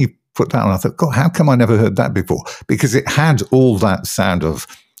put that on, I thought, God, how come I never heard that before? Because it had all that sound of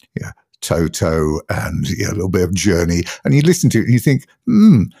Toto and a little bit of Journey, and you listen to it and you think,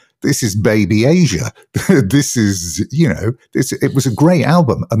 this is Baby Asia. This is, it was a great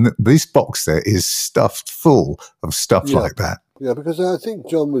album. And this box set is stuffed full of stuff like that. Yeah, because I think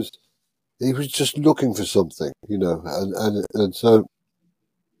John was just looking for something, and so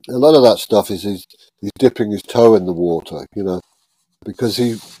a lot of that stuff is he's dipping his toe in the water, because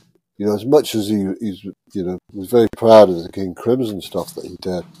he, as much as he's was very proud of the King Crimson stuff that he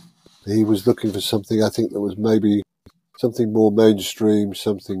did, he was looking for something, I think, that was maybe something more mainstream,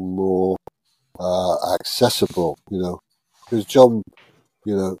 something more accessible, because John,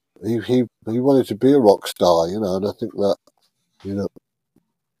 he wanted to be a rock star, and I think that,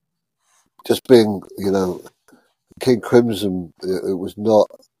 just being, King Crimson, it was not,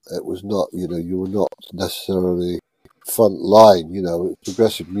 you were not necessarily front line,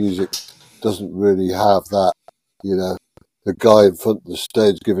 progressive music doesn't really have that, the guy in front of the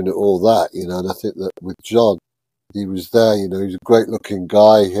stage giving it all that, and I think that with John, he was there, he was a great looking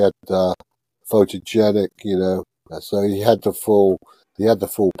guy, he had photogenic, so he had the full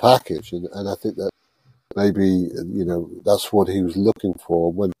package, and I think that maybe, that's what he was looking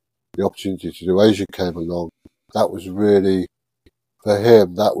for. When the opportunity to do Asia came along, that was really, for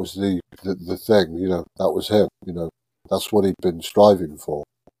him, that was the thing, that was him, that's what he'd been striving for.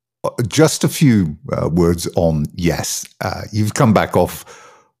 Just a few words on Yes. You've come back off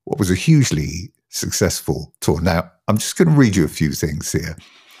what was a hugely successful tour. Now, I'm just going to read you a few things here.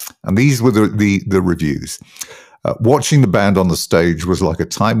 And these were the reviews. Watching the band on the stage was like a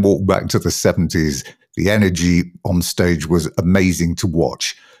time walk back to the 70s. The energy on stage was amazing to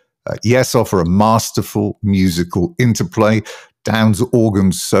watch. Yes offer a masterful musical interplay. Down's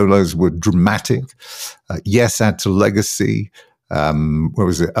organ solos were dramatic. Yes add to legacy. A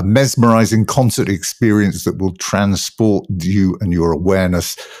mesmerizing concert experience that will transport you and your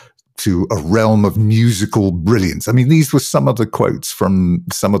awareness to a realm of musical brilliance. I mean, these were some of the quotes from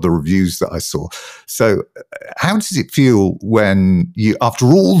some of the reviews that I saw. So how does it feel when you, after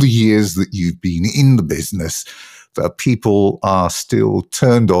all the years that you've been in the business, that people are still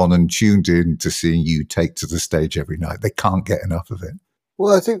turned on and tuned in to seeing you take to the stage every night? They can't get enough of it.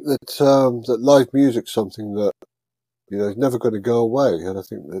 Well, I think that that live music's something that, is never going to go away. And I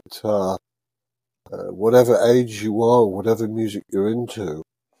think that whatever age you are, whatever music you're into,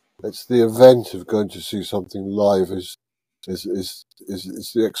 it's the event of going to see something live is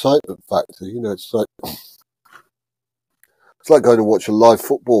the excitement factor. It's like it's like going to watch a live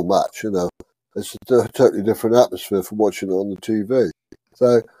football match. It's a totally different atmosphere from watching it on the TV.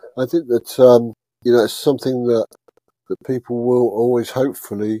 So I think that it's something that people will always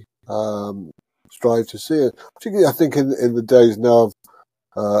hopefully strive to see. And particularly, I think in the days now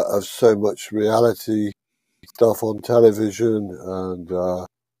of so much reality stuff on television and a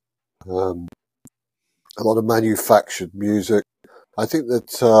lot of manufactured music. I think that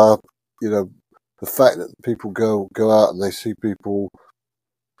the fact that people go out and they see people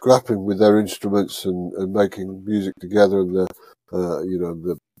grappling with their instruments and making music together, and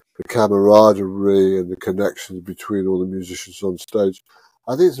the camaraderie and the connections between all the musicians on stage.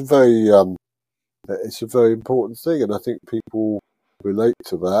 I think it's a very important thing, and I think people relate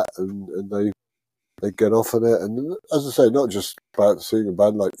to that, and they get off on it. And as I say, not just about seeing a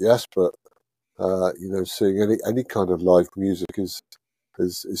band like Yes, but seeing any kind of live music is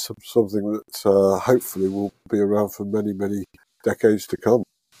something that hopefully will be around for many, many decades to come.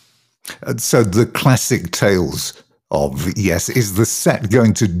 And so the classic tales of Yes, is the set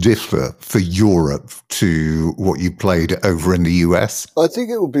going to differ for Europe to what you played over in the US? I think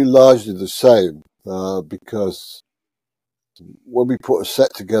it will be largely the same because when we put a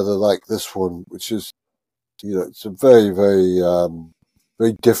set together like this one, which is, it's a very, very,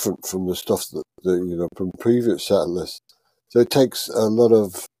 very different from the stuff that from previous set lists. So it takes a lot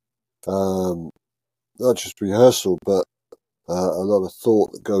of not just rehearsal, but a lot of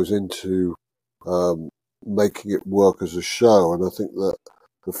thought that goes into making it work as a show. And I think that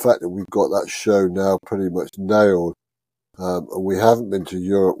the fact that we've got that show now pretty much nailed, and we haven't been to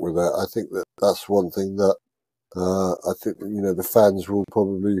Europe with it, I think that that's one thing that I think that, the fans will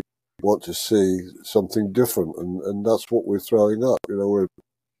probably want to see something different, and that's what we're throwing up.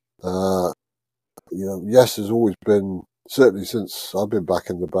 Yes has always been, certainly since I've been back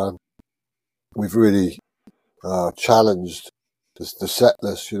in the band, we've really challenged the set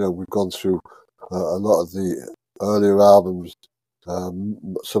list. We've gone through a lot of the earlier albums,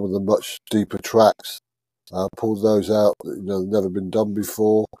 some of the much deeper tracks, pulled those out that never been done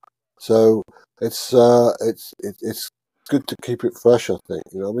before. So it's good to keep it fresh, I think.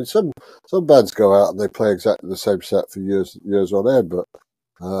 Some bands go out and they play exactly the same set for years on end, but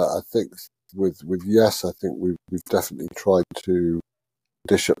I think with Yes, I think we've definitely tried to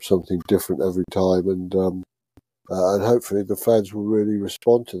dish up something different every time, and hopefully the fans will really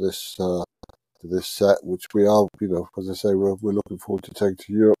respond to this set, which we are, as I say, we're looking forward to taking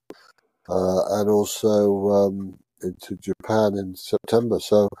to Europe and also into Japan in September.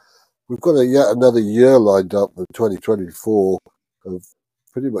 So we've got yet another year lined up of 2024 of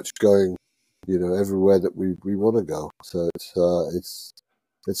pretty much going, everywhere that we want to go. So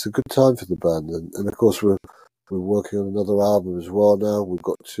it's a good time for the band, and of course we're working on another album as well now. We've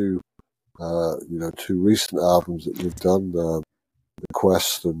got two recent albums that we've done, The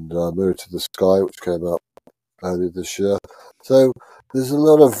Quest and Mirror to the Sky, which came out earlier this year. So there's a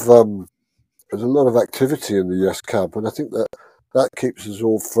lot of activity in the Yes camp, and I think that keeps us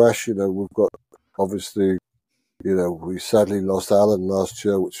all fresh. We've got, obviously, we sadly lost Alan last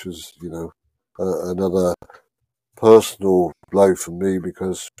year, which was, another personal blow for me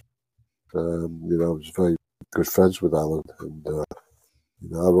because, I was very good friends with Alan, and,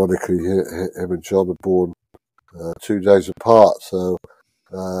 ironically, him and John are born 2 days apart. So,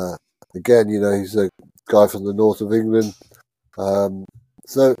 again, he's a guy from the north of England.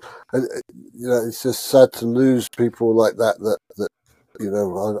 So, it's just sad to lose people like that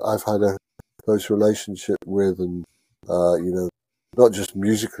I've had a close relationship with, and, not just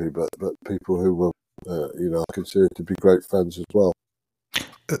musically, but people who were, considered to be great friends as well.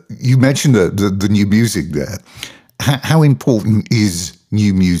 You mentioned the new music there. How important is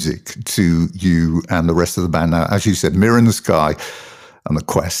new music to you and the rest of the band? Now, as you said, Mirror in the Sky and The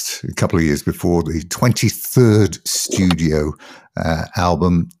Quest, a couple of years before, the 23rd studio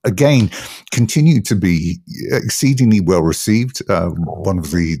album, again, continued to be exceedingly well received. One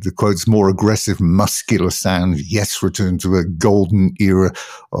of the quotes, more aggressive, muscular sound. Yes, returned to a golden era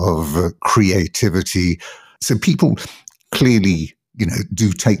of creativity. So people clearly,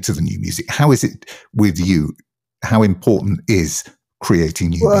 do take to the new music. How is it with you? How important is creating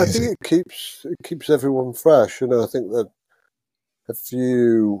new music? Well, I think it keeps everyone fresh. I think that if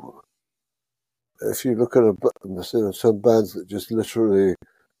you look at some bands that just literally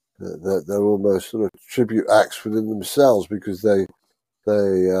they're almost sort of tribute acts within themselves because they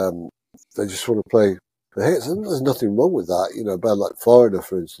just want to play the hits, and there's nothing wrong with that. A band like Foreigner,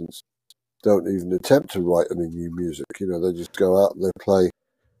 for instance, don't even attempt to write any new music. They just go out and they play,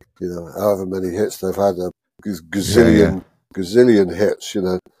 however many hits they've had. Gazillion hits,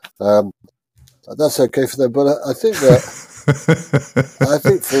 that's okay for them. But I think that I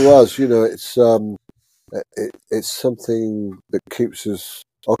think for us, it's something that keeps us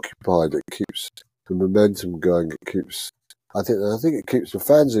occupied. It keeps the momentum going. I think it keeps the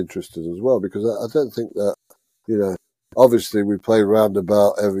fans interested as well, because I don't think that, obviously we play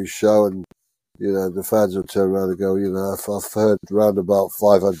roundabout every show, and the fans will turn around and go, I've heard roundabout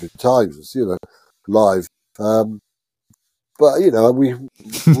 500 times, live. But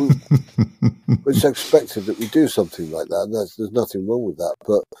it's expected that we do something like that, and there's nothing wrong with that.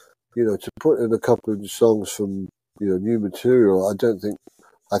 But to put in a couple of songs from new material, I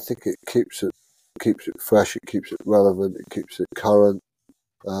think it keeps it fresh, it keeps it relevant, it keeps it current,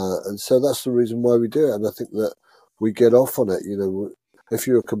 and so that's the reason why we do it. And I think that we get off on it. If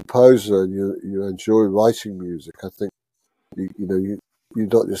you're a composer and you enjoy writing music, I think you're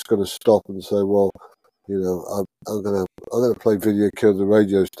not just going to stop and say, well, I'm gonna play Video Kill the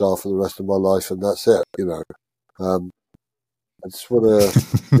Radio Star for the rest of my life, and that's it. I just want to,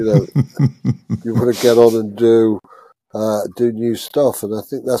 you want to get on and do new stuff, and I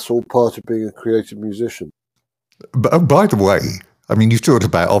think that's all part of being a creative musician. But by the way, I mean, you've talked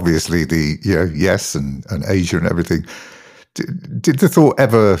about obviously the Yes and Asia and everything. Did the thought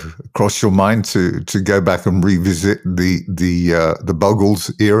ever cross your mind to go back and revisit the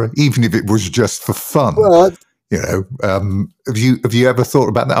Buggles era, even if it was just for fun? Well, have you ever thought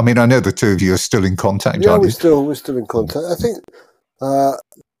about that? I mean, I know the two of you are still in contact. Yeah, aren't you? we're still in contact. I think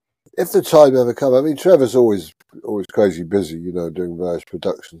if the time ever comes, I mean, Trevor's always crazy busy, doing various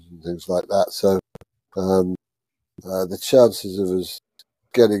productions and things like that. So the chances of us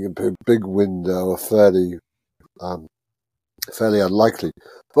getting a big window are fairly unlikely.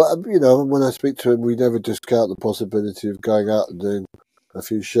 But when I speak to him, we never discount the possibility of going out and doing a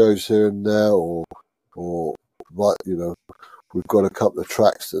few shows here and there, or we've got a couple of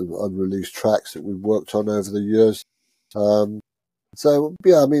tracks, unreleased tracks that we've worked on over the years. So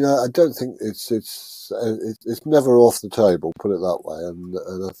yeah, I mean, I don't think it's never off the table, put it that way. And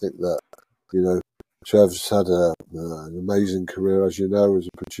I think that Trev's had an amazing career, as you know, as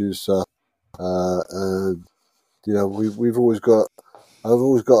a producer, and I've always got, I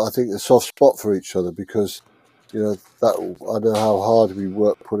think, a soft spot for each other, because that I know how hard we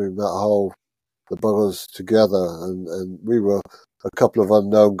worked putting the Buggles together, and we were a couple of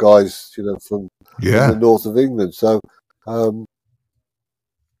unknown guys, from the north of England. So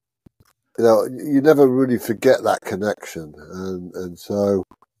you never really forget that connection, and so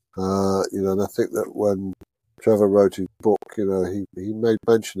and I think that when Trevor wrote his book, he made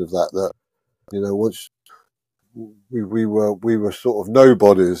mention of that once we were sort of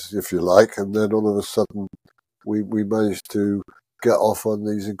nobodies, if you like, and then all of a sudden we managed to get off on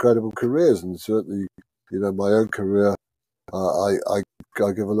these incredible careers. And certainly, my own career, I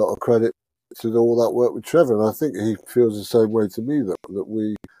give a lot of credit to all that work with Trevor, and I think he feels the same way to me, that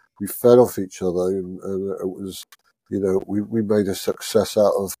we fed off each other, and it was, we made a success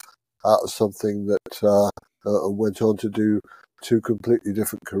out of something that went on to do two completely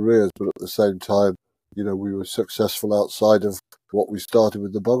different careers, but at the same time, we were successful outside of what we started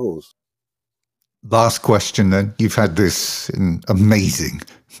with the Buggles. Last question then. You've had this amazing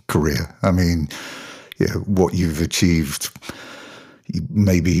career. I mean, what you've achieved, you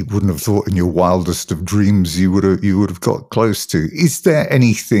maybe wouldn't have thought in your wildest of dreams you would have got close to. Is there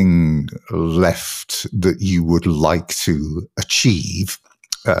anything left that you would like to achieve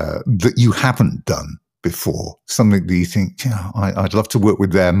that you haven't done before? Something that you think, I'd love to work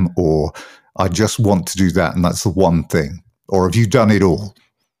with them, or I just want to do that, and that's the one thing? Or have you done it all?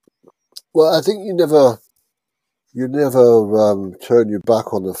 Well, I think you never turn your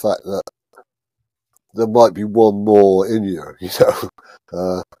back on the fact that there might be one more in you,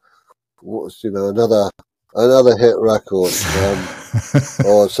 another hit record,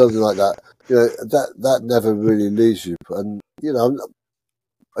 or something like that. That never really leaves you. And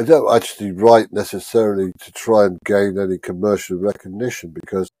I don't actually write necessarily to try and gain any commercial recognition,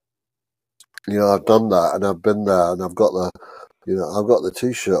 because I've done that, and I've been there, and I've got the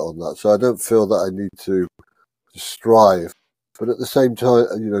T-shirt on that, so I don't feel that I need to strive. But at the same time,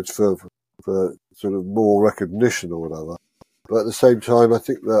 for sort of more recognition or whatever. But at the same time, I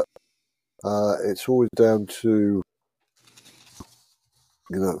think that it's always down to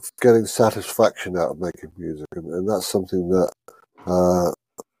getting satisfaction out of making music, and that's something that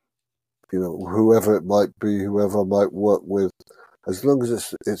whoever it might be, whoever I might work with, as long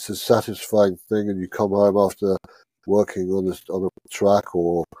as it's a satisfying thing, and you come home after working on a track,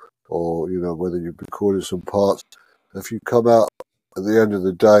 or whether you've recorded some parts, if you come out at the end of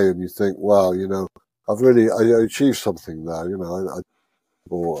the day and you think, wow, I achieved something there,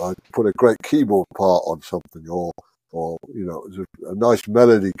 or I put a great keyboard part on something, or or a nice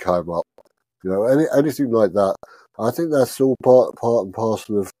melody came up, anything like that. I think that's all part and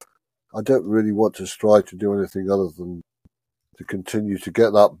parcel of. I don't really want to strive to do anything other than to continue to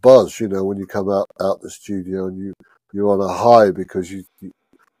get that buzz. When you come out the studio and you're on a high because you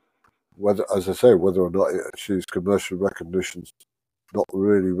whether or not it achieves commercial recognition's not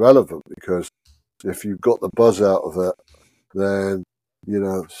really relevant, because if you've got the buzz out of it, then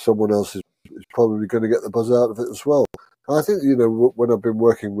someone else is probably going to get the buzz out of it as well. And I think when I've been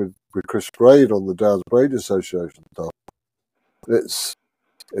working with Chris Braid on the Downs Braid Association stuff, it's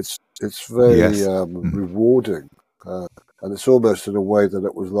very rewarding, and it's almost in a way that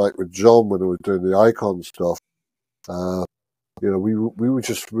it was like with John when I was doing the Icon stuff. We were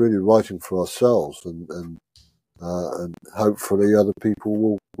just really writing for ourselves, and hopefully other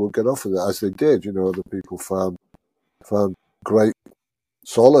people will get off of it, as they did. Other people found great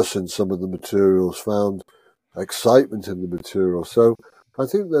solace in some of the materials, found excitement in the material. So I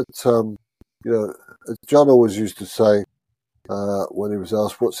think that as John always used to say when he was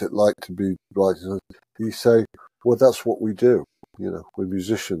asked what's it like to be writing, he'd say, "Well, that's what we do. We're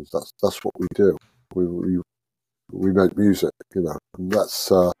musicians. That's what we do. We make music. And that's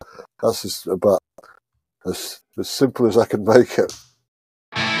just about as simple as I can make it."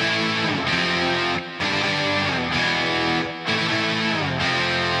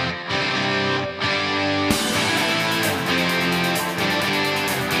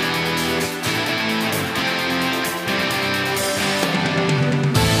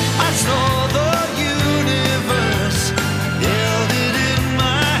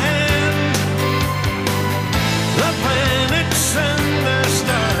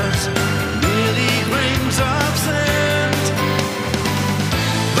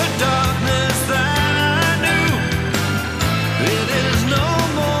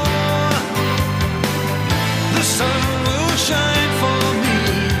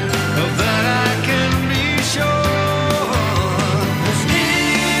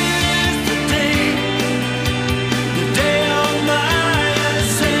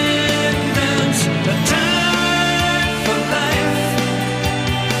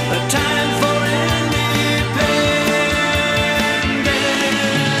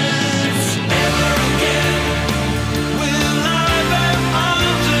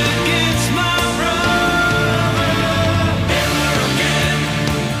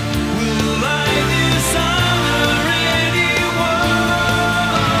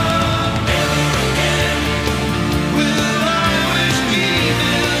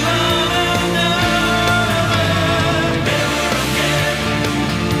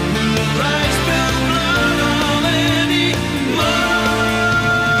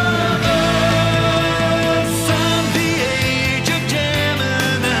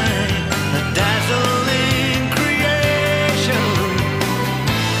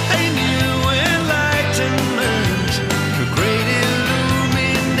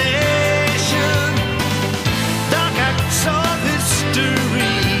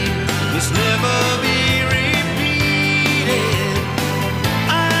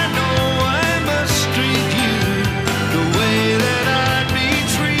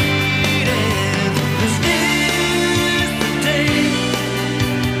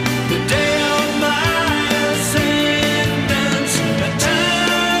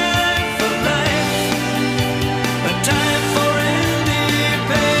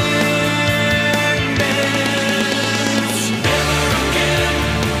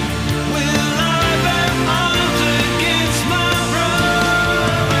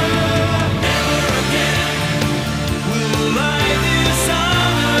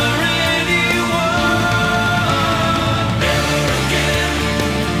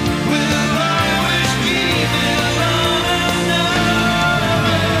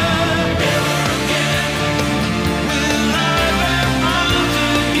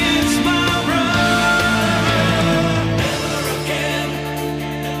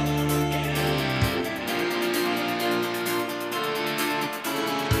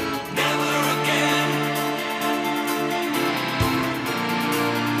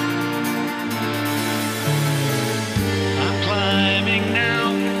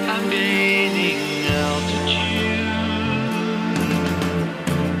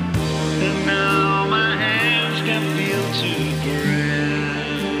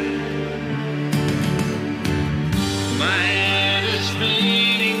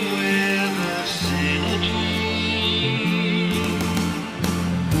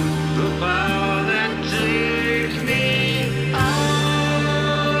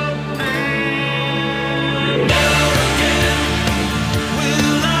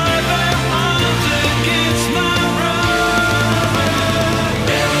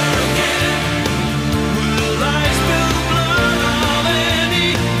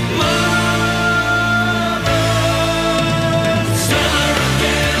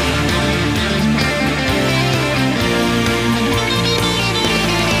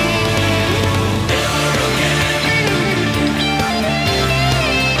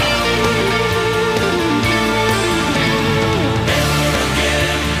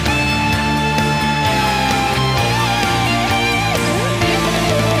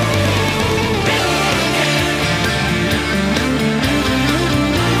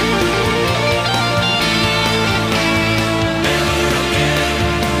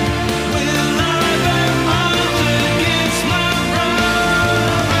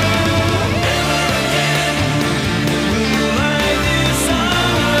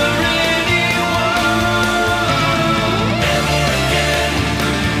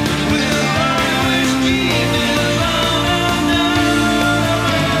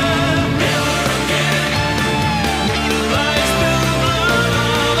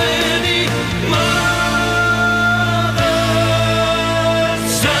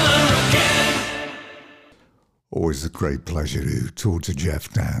 always a great pleasure to talk to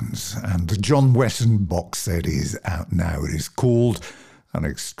Geoff Downes. And the John Wetton box set is out now. It is called An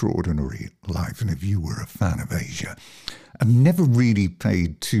Extraordinary Life. And if you were a fan of Asia and never really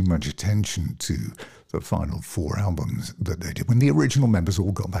paid too much attention to the final 4 albums that they did, when the original members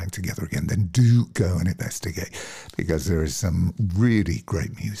all got back together again, then do go and investigate, because there is some really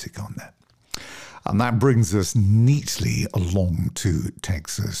great music on there. And that brings us neatly along to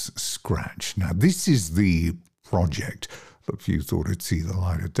Texas Scratch. Now, this is the project that few thought it'd see the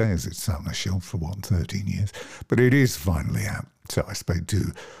light of day, as it sat on the shelf for, 13 years. But it is finally out. So I spoke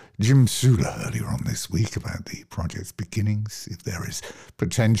to Jim Suhler earlier on this week about the project's beginnings, if there is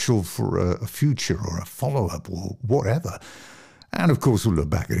potential for a future or a follow-up or whatever. And, of course, we'll look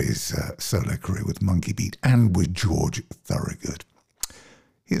back at his solo career with Monkey Beat and with George Thorogood.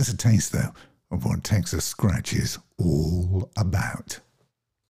 Here's a taste, though, of what Texas Scratch is all about.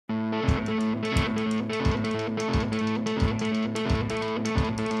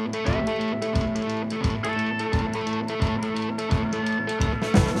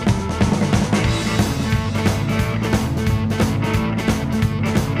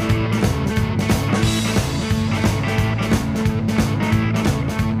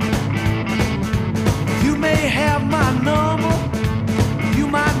 You may have my number, you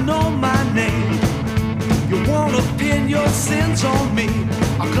might know my name. You wanna pin your sins on me,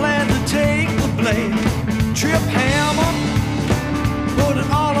 I'm glad to take the blame. Trip hammer, put it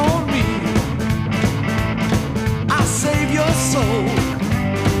all on me. I'll save your soul,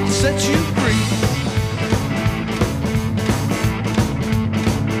 I'll set you free.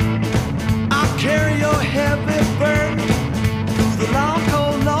 I'll carry your heavy burden through the long,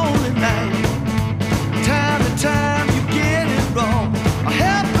 cold, lonely night. Time to time you get it wrong, I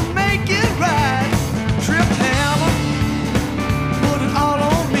have to make it right. Trip hammer, put it all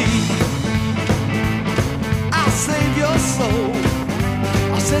on me. I'll save your soul,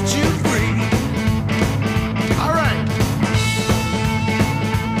 I'll set you free. All right.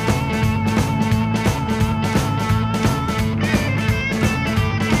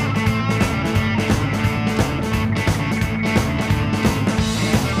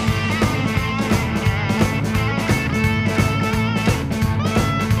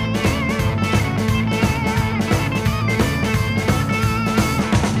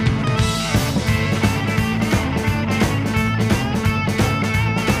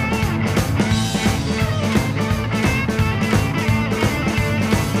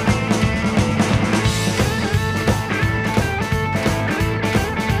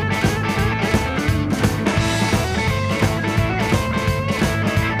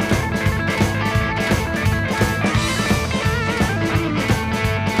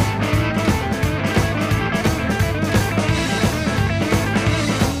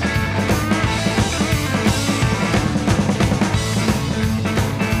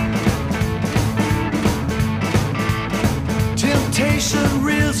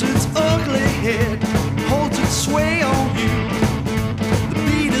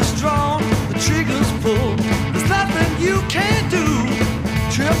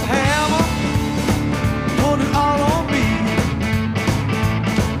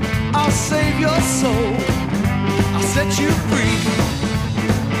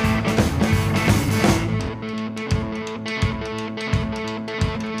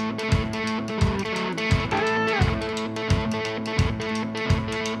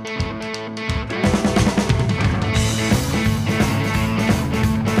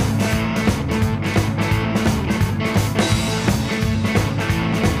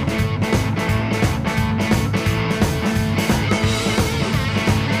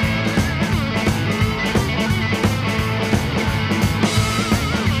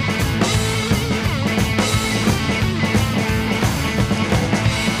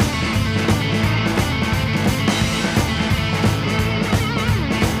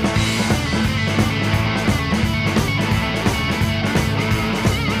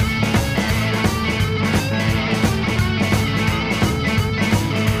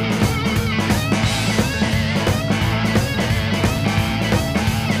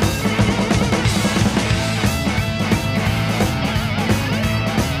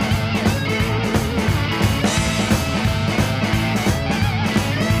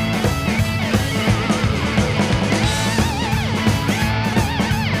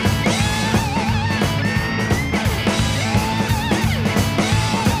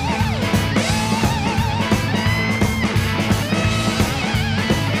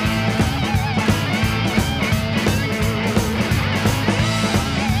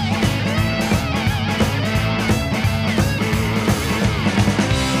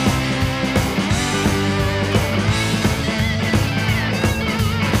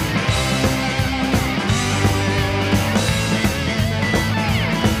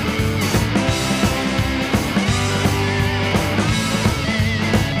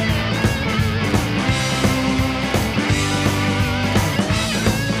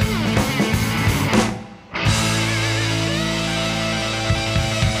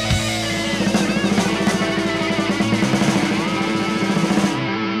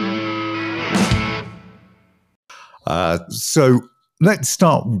 So let's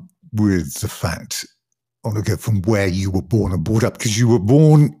start with the fact, I want to go from where you were born and brought up, because you were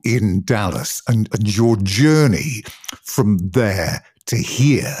born in Dallas, and your journey from there to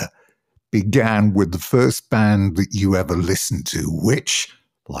here began with the first band that you ever listened to, which,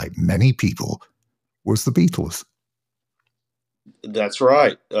 like many people, was the Beatles. That's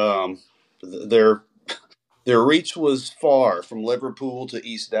right. Their reach was far from Liverpool to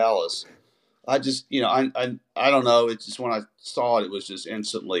East Dallas. I just, I don't know. It's just when I saw it, it was just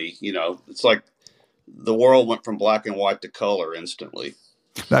instantly, it's like the world went from black and white to color instantly.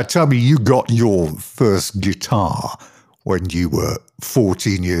 Now, tell me, you got your first guitar when you were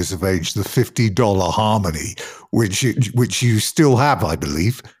 14 years of age, the $50 Harmony, which you still have, I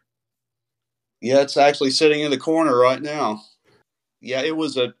believe. Yeah, it's actually sitting in the corner right now. Yeah, it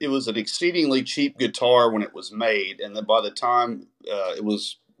was an exceedingly cheap guitar when it was made, and then by the time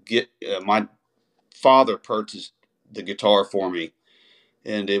my father purchased the guitar for me,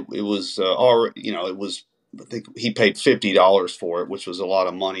 and it was already, it was, I think he paid $50 for it, which was a lot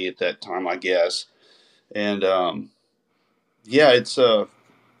of money at that time, I guess. And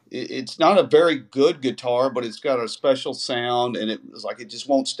it's not a very good guitar, but it's got a special sound, and it just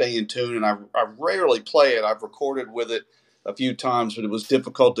won't stay in tune. And I rarely play it. I've recorded with it a few times, but it was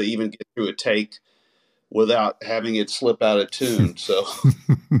difficult to even get through a take without having it slip out of tune. So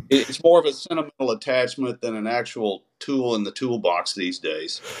it's more of a sentimental attachment than an actual tool in the toolbox these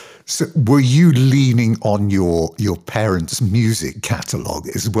days. So were you leaning on your parents' music catalog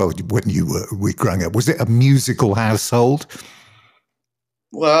as well when you were growing up? Was it a musical household?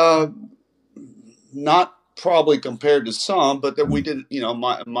 Well, not probably compared to some, but that we did,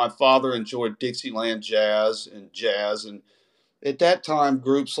 my father enjoyed Dixieland jazz, and at that time,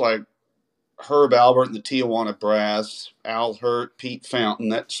 groups like Herb Albert and the Tijuana Brass, Al Hirt, Pete Fountain,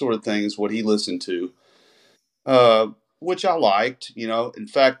 that sort of thing is what he listened to, which I liked. In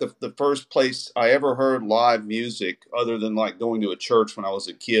fact, the first place I ever heard live music, other than like going to a church when I was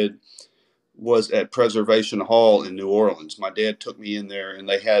a kid, was at Preservation Hall in New Orleans. My dad took me in there, and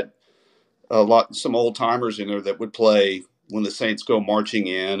they had some old timers in there that would play When the Saints Go Marching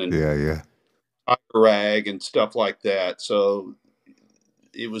In, and Tiger Rag and stuff like that. So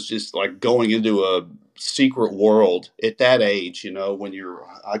it was just like going into a secret world at that age, when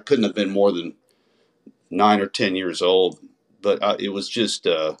I couldn't have been more than 9 or 10 years old, but it was just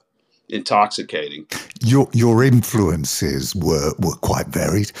intoxicating. Your influences were quite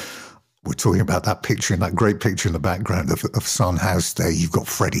varied. We're talking about that great picture in the background of Son House there. You've got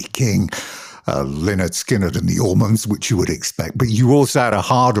Freddie King, Lynyrd Skynyrd and the Allmans, which you would expect. But you also had a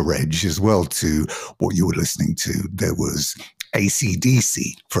harder edge as well to what you were listening to. There was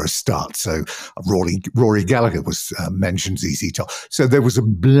AC/DC for a start. So Rory Gallagher was mentioned, ZZ Top. So there was a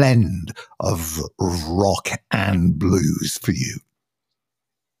blend of rock and blues for you.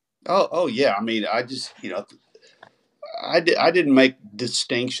 Oh yeah. I mean, I just, I didn't make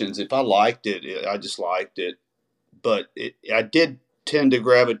distinctions. If I liked it, I just liked it. But I did tend to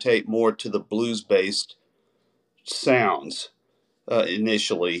gravitate more to the blues-based sounds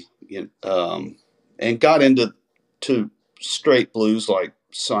initially, and got into straight blues like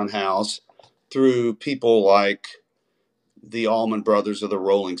Son House through people like the Allman Brothers or the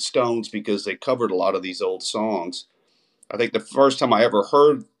Rolling Stones, because they covered a lot of these old songs. I think the first time I ever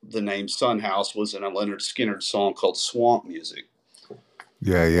heard the name Son House was in a Lynyrd Skynyrd song called Swamp Music.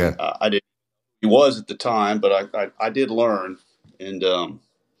 Yeah. I didn't know who he was at the time, but I did learn. And so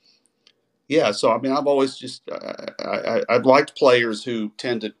I mean, I've always just I've liked players who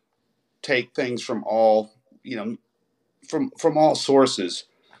tend to take things from all, from all sources.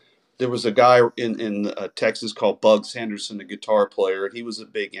 There was a guy in Texas called Bug Sanderson, the guitar player, and he was a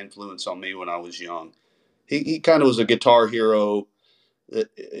big influence on me when I was young. He kind of was a guitar hero.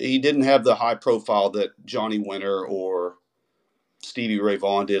 He didn't have the high profile that Johnny Winter or Stevie Ray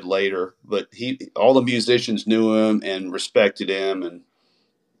Vaughan did later, but all the musicians knew him and respected him. And,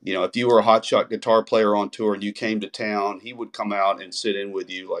 if you were a hotshot guitar player on tour and you came to town, he would come out and sit in with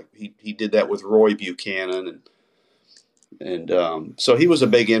you. Like he did that with Roy Buchanan. And so he was a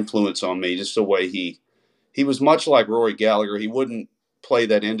big influence on me, just the way he was much like Rory Gallagher. He wouldn't play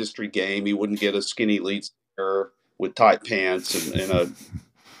that industry game. He wouldn't get a skinny lead singer with tight pants and a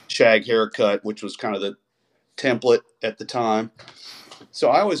shag haircut, which was kind of the template at the time. So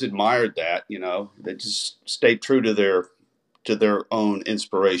I always admired that, they just stayed true to their own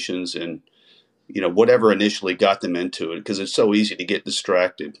inspirations and, whatever initially got them into it, because it's so easy to get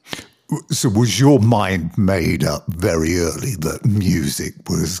distracted. So was your mind made up very early that music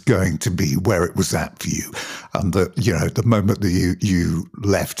was going to be where it was at for you? And that, the moment that you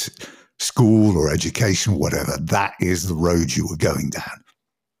left school or education, whatever, that is the road you were going down?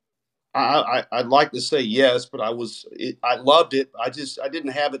 I'd like to say yes, but I loved it. I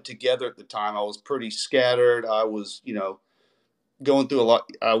didn't have it together at the time. I was pretty scattered. I was, going through a lot.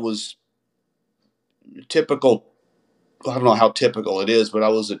 I was typical. I don't know how typical it is, but I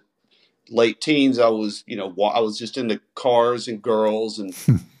was at late teens. I was, I was just into cars and girls and,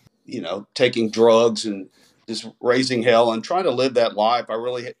 taking drugs and just raising hell and trying to live that life. I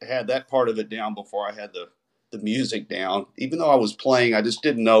really had that part of it down before I had the music down. Even though I was playing, I just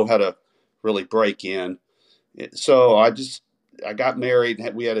didn't know how to really break in. So I got married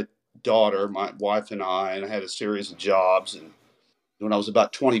and we had a daughter, my wife and I had a series of jobs. And when I was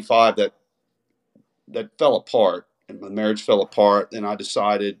about 25, that fell apart and my marriage fell apart. And I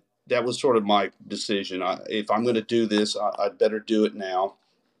decided that was sort of my decision. If I'm going to do this, I'd better do it now.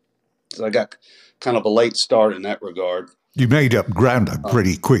 So I got kind of a late start in that regard. You made up ground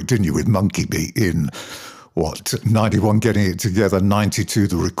pretty quick, didn't you, with Monkey Beat in, 91, getting it together, 92,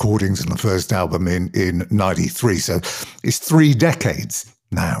 the recordings, and the first album in 93. So it's 3 decades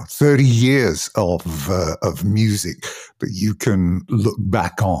now, 30 years of music that you can look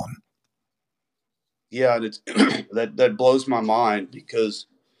back on. Yeah, and it's that blows my mind because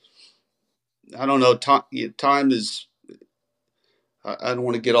I don't know, time is, I don't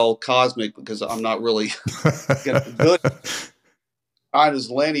want to get all cosmic because I'm not really good. Time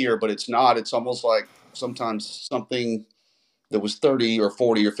is linear, but it's not. It's almost like sometimes something that was 30 or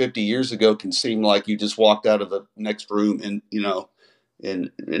 40 or 50 years ago can seem like you just walked out of the next room. And,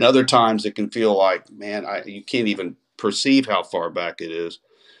 and other times it can feel like, man, you can't even perceive how far back it is.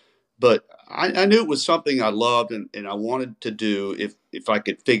 But I knew it was something I loved and I wanted to do if I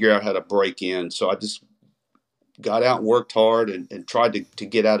could figure out how to break in. So I just got out and worked hard and tried to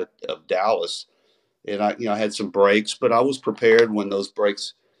get out of Dallas. And I had some breaks, but I was prepared when those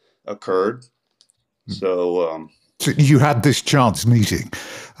breaks occurred. So you had this chance meeting,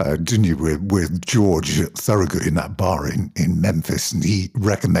 didn't you, with George Thorogood in that bar in Memphis, and he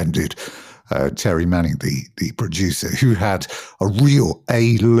recommended Terry Manning, the producer, who had a real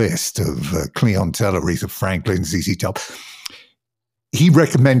A-list of clientele, Aretha Franklin, ZZ Top. He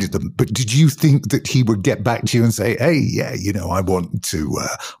recommended them, but did you think that he would get back to you and say, "Hey, yeah, I want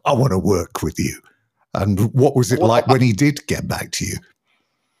to work with you"? And what was it like when he did get back to you?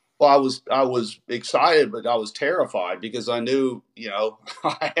 Well, I was excited, but I was terrified because I knew,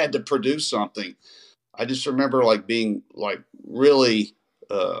 I had to produce something. I just remember being really,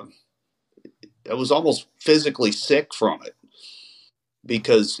 I was almost physically sick from it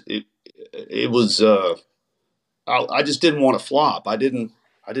because it was, I just didn't want to flop. I didn't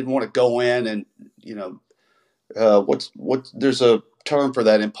want to go in and, there's a term for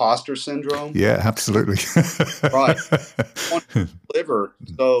that, imposter syndrome. Yeah, absolutely. Right. Liver.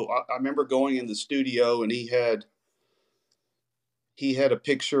 So I remember going in the studio and he had a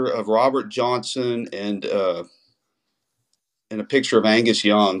picture of Robert Johnson and a picture of Angus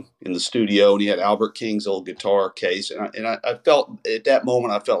Young in the studio, and he had Albert King's old guitar case. And I felt at that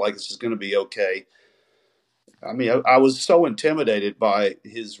moment, I felt like this is going to be okay. I mean, I was so intimidated by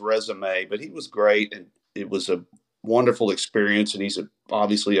his resume, but he was great. And it was a wonderful experience. And he's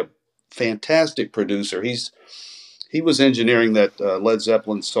obviously a fantastic producer. He was engineering that Led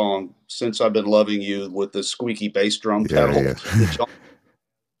Zeppelin song, "Since I've Been Loving You," with the squeaky bass drum pedal. Yeah.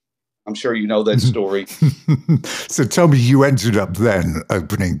 I'm sure you know that story. So tell me, you ended up then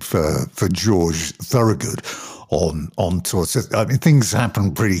opening for George Thorogood on tour. So, I mean, things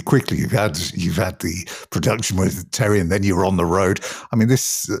happen pretty quickly. You've had the production with Terry, and then you're on the road. I mean,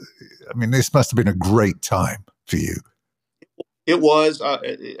 this must have been a great time for you. It was.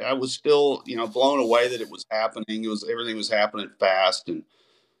 I was still, blown away that it was happening. Everything was happening fast, and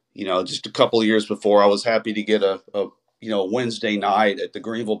just a couple of years before, I was happy to get a Wednesday night at the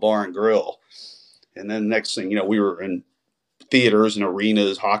Greenville Bar and Grill, and then next thing we were in theaters and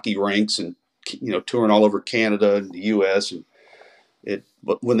arenas, hockey rinks, and touring all over Canada and the U.S.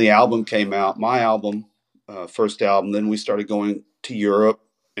 But when the album came out, my album, first album, then we started going to Europe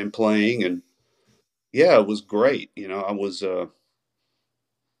and playing, and yeah, it was great. I was,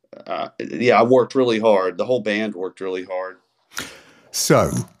 I worked really hard. The whole band worked really hard.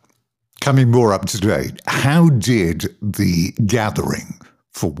 So, coming more up to date, how did the gathering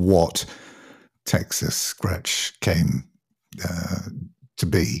for what Texas Scratch came to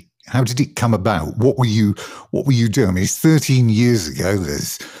be? How did it come about? What were you doing? I mean, it's 13 years ago.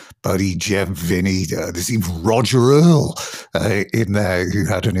 There's Buddy, Geoff, Vinny, there's even Roger Earl in there who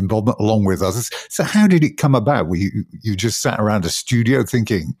had an involvement along with others. So how did it come about? Were you just sat around a studio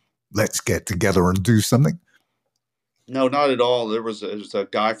thinking, let's get together and do something? No, not at all. There was a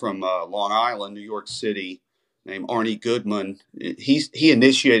guy from Long Island, New York City, named Arnie Goodman. He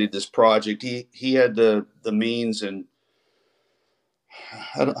initiated this project. He had the means, and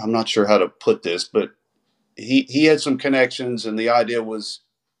I'm not sure how to put this, but he had some connections, and the idea was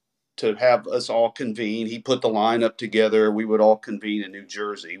to have us all convene. He put the lineup together. We would all convene in New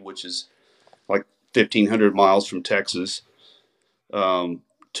Jersey, which is like 1,500 miles from Texas,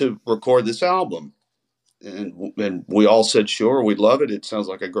 to record this album. And we all said, sure, we'd love it. It sounds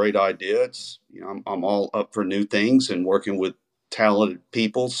like a great idea. It's, I'm all up for new things and working with talented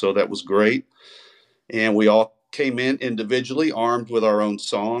people. So that was great. And we all came in individually armed with our own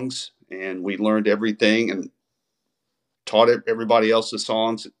songs, and we learned everything and taught everybody else the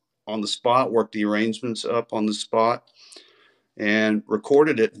songs on the spot, worked the arrangements up on the spot, and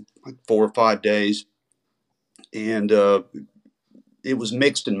recorded it in like 4 or 5 days. And it was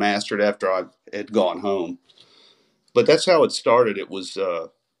mixed and mastered after I had gone home. But that's how it started. It was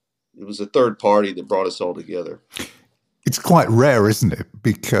a third party that brought us all together. It's quite rare, isn't it?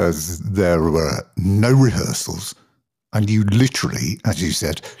 Because there were no rehearsals, and you literally, as you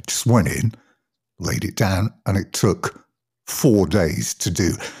said, just went in, laid it down, and it took 4 days to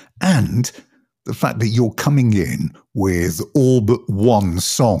do. And the fact that you're coming in with all but one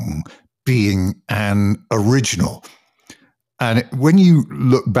song being an original. And when you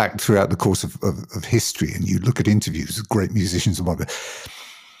look back throughout the course of history and you look at interviews with great musicians and whatever,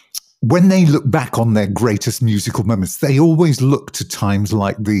 when they look back on their greatest musical moments, they always look to times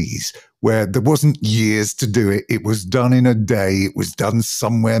like these, where there wasn't years to do it. It was done in a day. It was done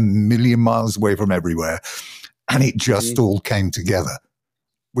somewhere a million miles away from everywhere. And it just all came together,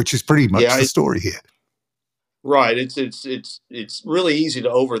 which is pretty much the story here. Right. It's really easy to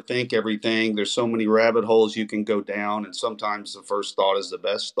overthink everything. There's so many rabbit holes you can go down, and sometimes the first thought is the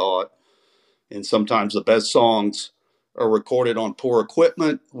best thought. And sometimes the best songs are recorded on poor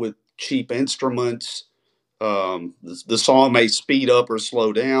equipment with cheap instruments. The song may speed up or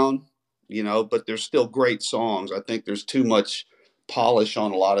slow down, but there's still great songs. I think there's too much polish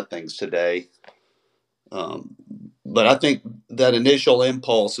on a lot of things today. But I think that initial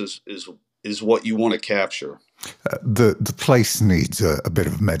impulse is what you want to capture. The place needs a bit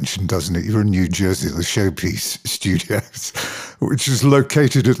of mention, doesn't it? You're in New Jersey, the Showpiece Studios, which is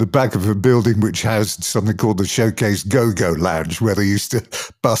located at the back of a building which housed something called the Showcase Go-Go Lounge, where they used to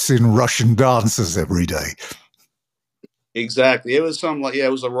bus in Russian dancers every day. Exactly. It was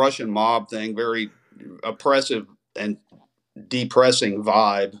it was a Russian mob thing, very oppressive and depressing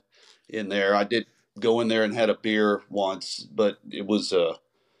vibe in there. I did go in there and had a beer once, but it was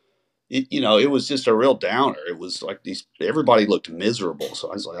it was just a real downer. It was like everybody looked miserable. So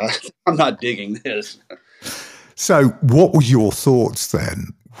I was like, I'm not digging this. So what were your thoughts then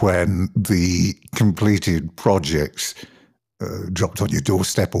when the completed projects dropped on your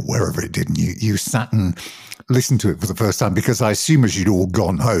doorstep or wherever it did, and you sat and listened to it for the first time? Because I assume as you'd all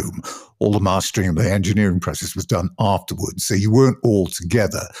gone home, all the mastering and the engineering process was done afterwards. So you weren't all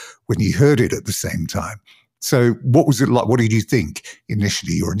together when you heard it at the same time. So what was it like? What did you think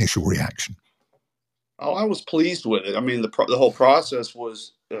initially, your initial reaction? Oh, I was pleased with it. I mean, the whole process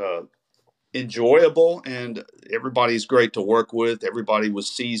was enjoyable, and everybody's great to work with. Everybody was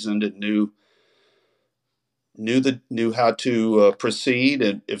seasoned and knew how to proceed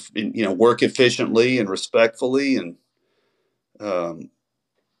and work efficiently and respectfully. And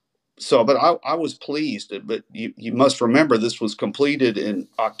but I was pleased. But you must remember this was completed in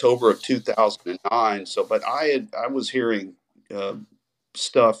October of 2009. So, but I was hearing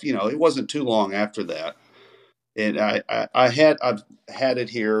stuff. It wasn't too long after that, and I've had it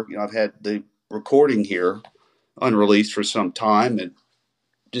here. I've had the recording here unreleased for some time, and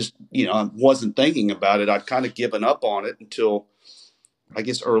just I wasn't thinking about it. I'd kind of given up on it until I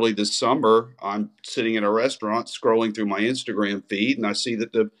guess early this summer. I'm sitting in a restaurant scrolling through my Instagram feed, and I see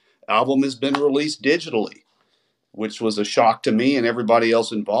that the album has been released digitally, which was a shock to me and everybody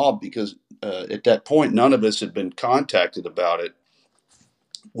else involved, because at that point none of us had been contacted about it,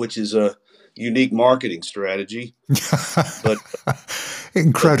 which is a unique marketing strategy. But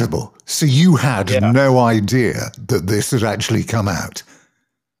incredible. So you had no idea that this had actually come out?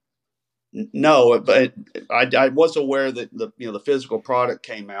 No, but I was aware that the physical product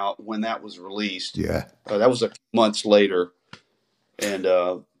came out when that was released. Yeah, that was a few months later, and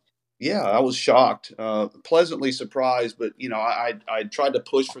I was shocked, pleasantly surprised. But I tried to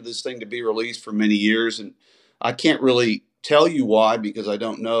push for this thing to be released for many years, and I can't really tell you why, because I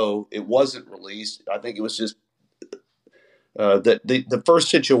don't know. It wasn't released. I think it was just that the first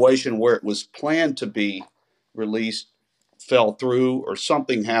situation where it was planned to be released fell through or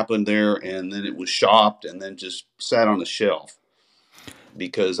something happened there, and then it was shopped and then just sat on the shelf.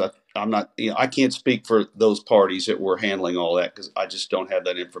 Because I'm not, I can't speak for those parties that were handling all that because I just don't have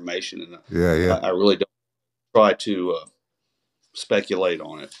that information, and I really don't try to speculate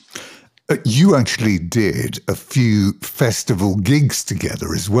on it. You actually did a few festival gigs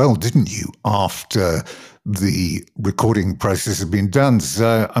together as well, didn't you? After the recording process had been done,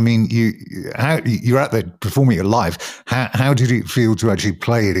 so I mean, you're out there performing it live. How did it feel to actually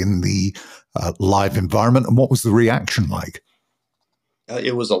play it in the live environment, and what was the reaction like?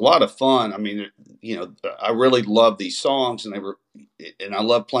 It was a lot of fun. I mean, I really love these songs, and I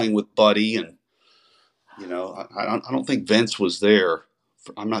love playing with Buddy, and I don't think Vince was there.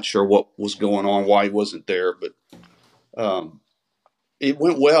 I'm not sure what was going on, why he wasn't there, but it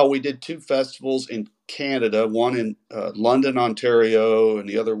went well. We did 2 festivals in Canada, one in London, Ontario, and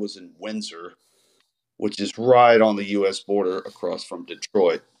the other was in Windsor, which is right on the U.S. border across from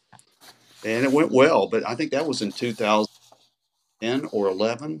Detroit. And it went well, but I think that was in 2010 or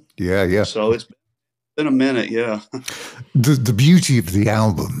 11. Yeah. So it's been a minute, yeah. The beauty of the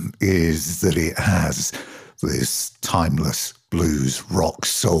album is that it has this timeless blues, rock,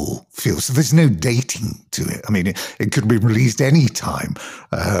 soul feel. So there's no dating to it. I mean, it could be released any time,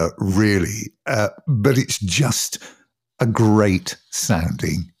 really. But it's just a great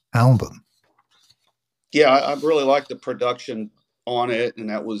sounding album. Yeah, I really like the production on it, and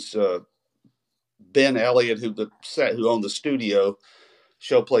that was Ben Elliott, who owned the studio,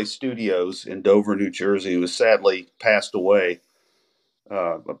 Showplace Studios in Dover, New Jersey, who sadly passed away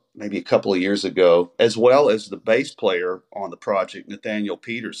maybe a couple of years ago, as well as the bass player on the project, Nathaniel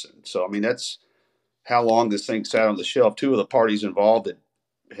Peterson. So, I mean, that's how long this thing sat on the shelf. 2 of the parties involved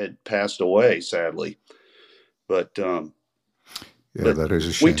had passed away, sadly. But that is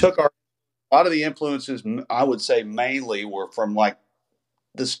a shame. We took a lot of the influences, I would say mainly were from like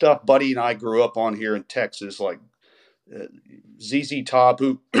the stuff Buddy and I grew up on here in Texas, like ZZ Top,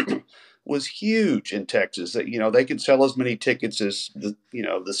 who was huge in Texas. That they could sell as many tickets as the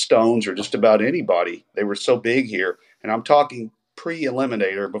Stones or just about anybody. They were so big here, and I'm talking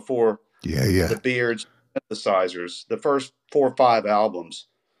pre-Eliminator, before the Beards, synthesizers. The first 4 or 5 albums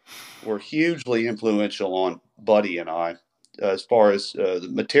were hugely influential on Buddy and I, as far as the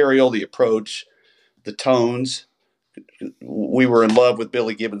material, the approach, the tones. We were in love with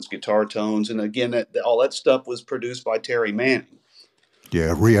Billy Gibbons' guitar tones, and again, all that stuff was produced by Terry Manning.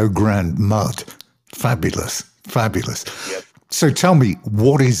 Yeah, Rio Grande Mud. Fabulous. Yep. So tell me,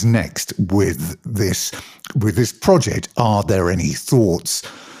 what is next with this project? Are there any thoughts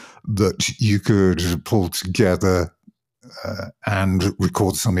that you could pull together and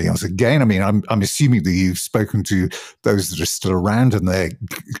record something else again? I mean, I'm assuming that you've spoken to those that are still around, and they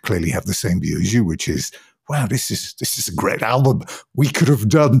clearly have the same view as you, which is, wow, this is a great album. We could have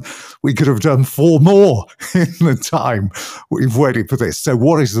done 4 more in the time we've waited for this. So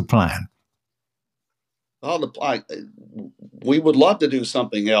what is the plan? Well, we would love to do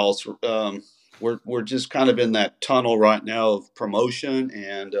something else. We're just kind of in that tunnel right now of promotion,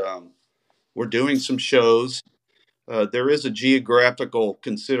 and we're doing some shows. There is a geographical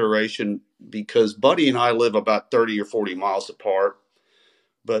consideration because Buddy and I live about 30 or 40 miles apart.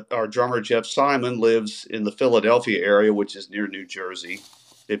 But our drummer, Geoff Simon, lives in the Philadelphia area, which is near New Jersey,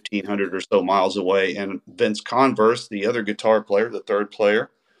 1,500 or so miles away. And Vince Converse, the other guitar player, the 3rd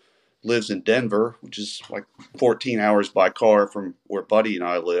player, lives in Denver, which is like 14 hours by car from where Buddy and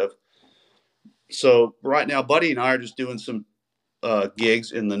I live. So right now, Buddy and I are just doing some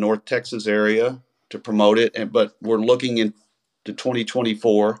gigs in the North Texas area to promote it. But we're looking into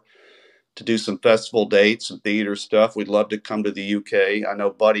 2024. To do some festival dates, some theater stuff. We'd love to come to the UK. I know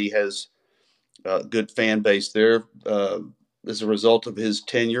Buddy has a good fan base there as a result of his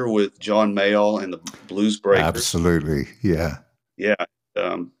tenure with John Mayall and the Blues Breakers. Absolutely, yeah. Yeah.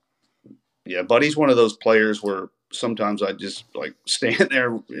 Buddy's one of those players where sometimes I just like stand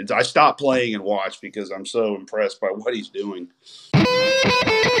there. I stop playing and watch because I'm so impressed by what he's doing.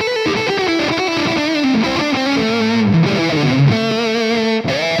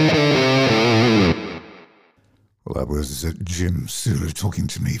 Well, that was Jim Suhler talking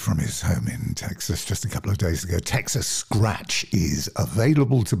to me from his home in Texas just a couple of days ago. Texas Scratch is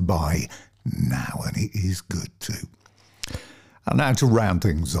available to buy now, and it is good too. And now to round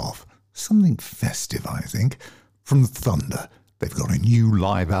things off, something festive, I think, from Thunder. They've got a new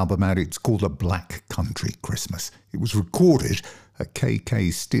live album out. It's called A Black Country Christmas. It was recorded at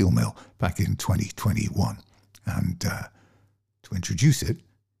KK Steel Mill back in 2021. And to introduce it,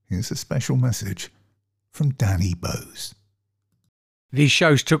 here's a special message from Danny Bowes. These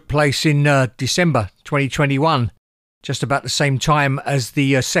shows took place in December 2021 just about the same time as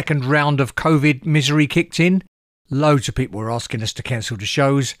the second round of COVID misery kicked in. Loads of people were asking us to cancel the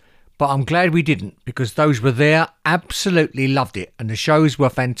shows, but I'm glad we didn't, because those were there absolutely loved it, and the shows were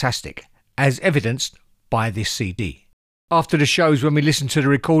fantastic, as evidenced by this CD. After the shows, when we listened to the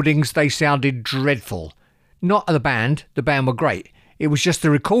recordings, they sounded dreadful. Not the band were great. It was just the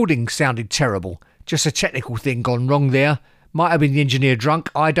recording sounded terrible. Just a technical thing gone wrong there. Might have been the engineer drunk,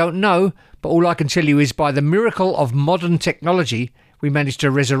 I don't know, but all I can tell you is by the miracle of modern technology, we managed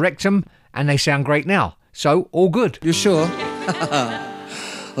to resurrect them, and they sound great now. So, all good. You sure?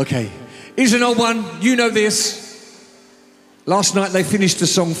 Okay. Here's an old one. You know this. Last night they finished the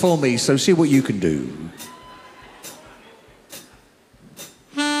song for me, so see what you can do.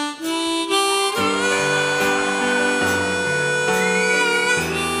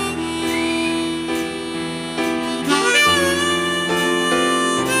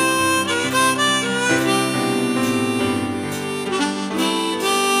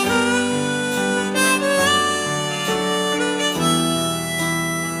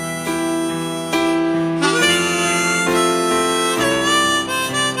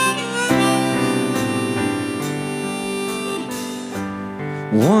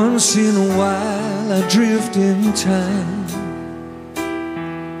 Once in a while I drift in time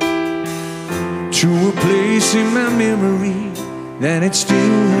to a place in my memory that it still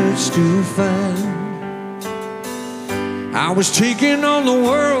hurts to find. I was taking on the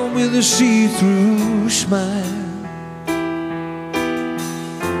world with a see-through smile,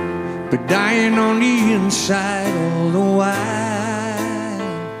 but dying on the inside all the while.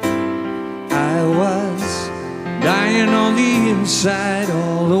 I was dying on the inside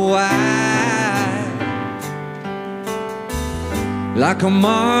all the while, like a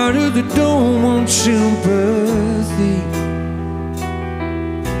martyr that don't want sympathy.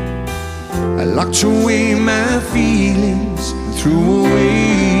 I locked away my feelings and threw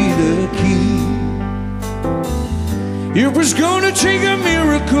away the key. It was gonna take a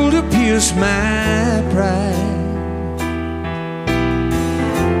miracle to pierce my pride.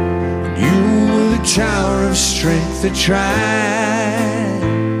 Tower of strength that tried.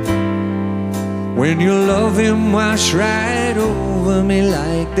 When your loving washed right over me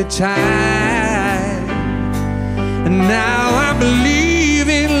like the tide. And now I believe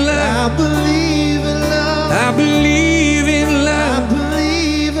in love. I believe in love. I believe in love. I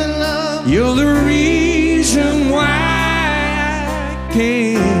believe in love. You're the reason why I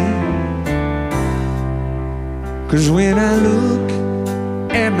came. 'Cause when I look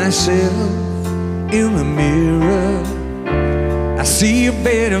at myself in the mirror, I see a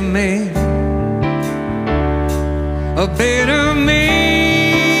better man, a better man.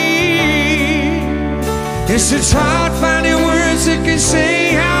 Yes, it's hard finding words that can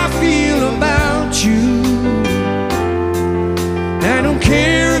say how I feel about you. I don't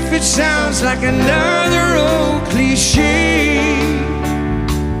care if it sounds like another old cliche,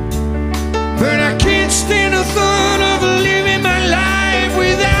 but I can't stand the thought of living my life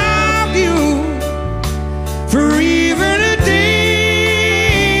without you for even a day.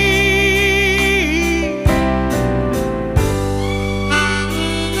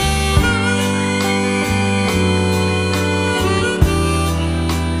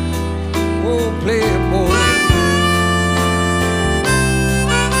 Oh, playboy.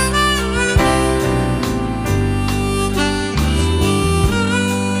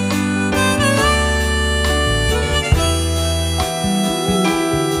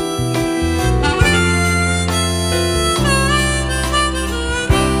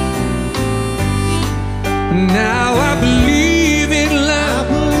 Now I believe in love.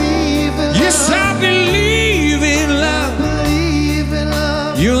 Yes, I believe in love.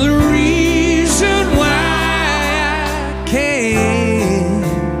 You're the reason why I came.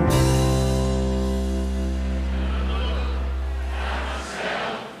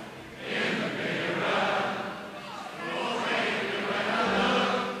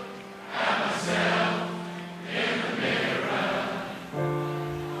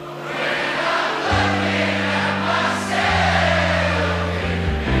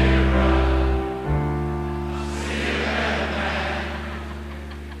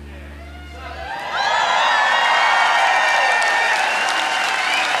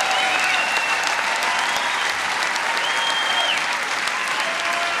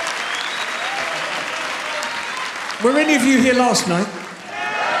 Were any of you here last night?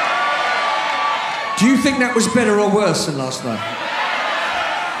 Do you think that was better or worse than last night?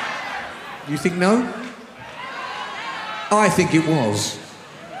 Do you think no? I think it was.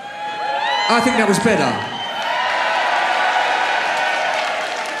 I think that was better.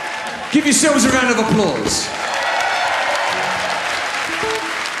 Give yourselves a round of applause.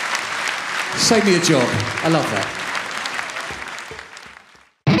 Save me a job. I love that.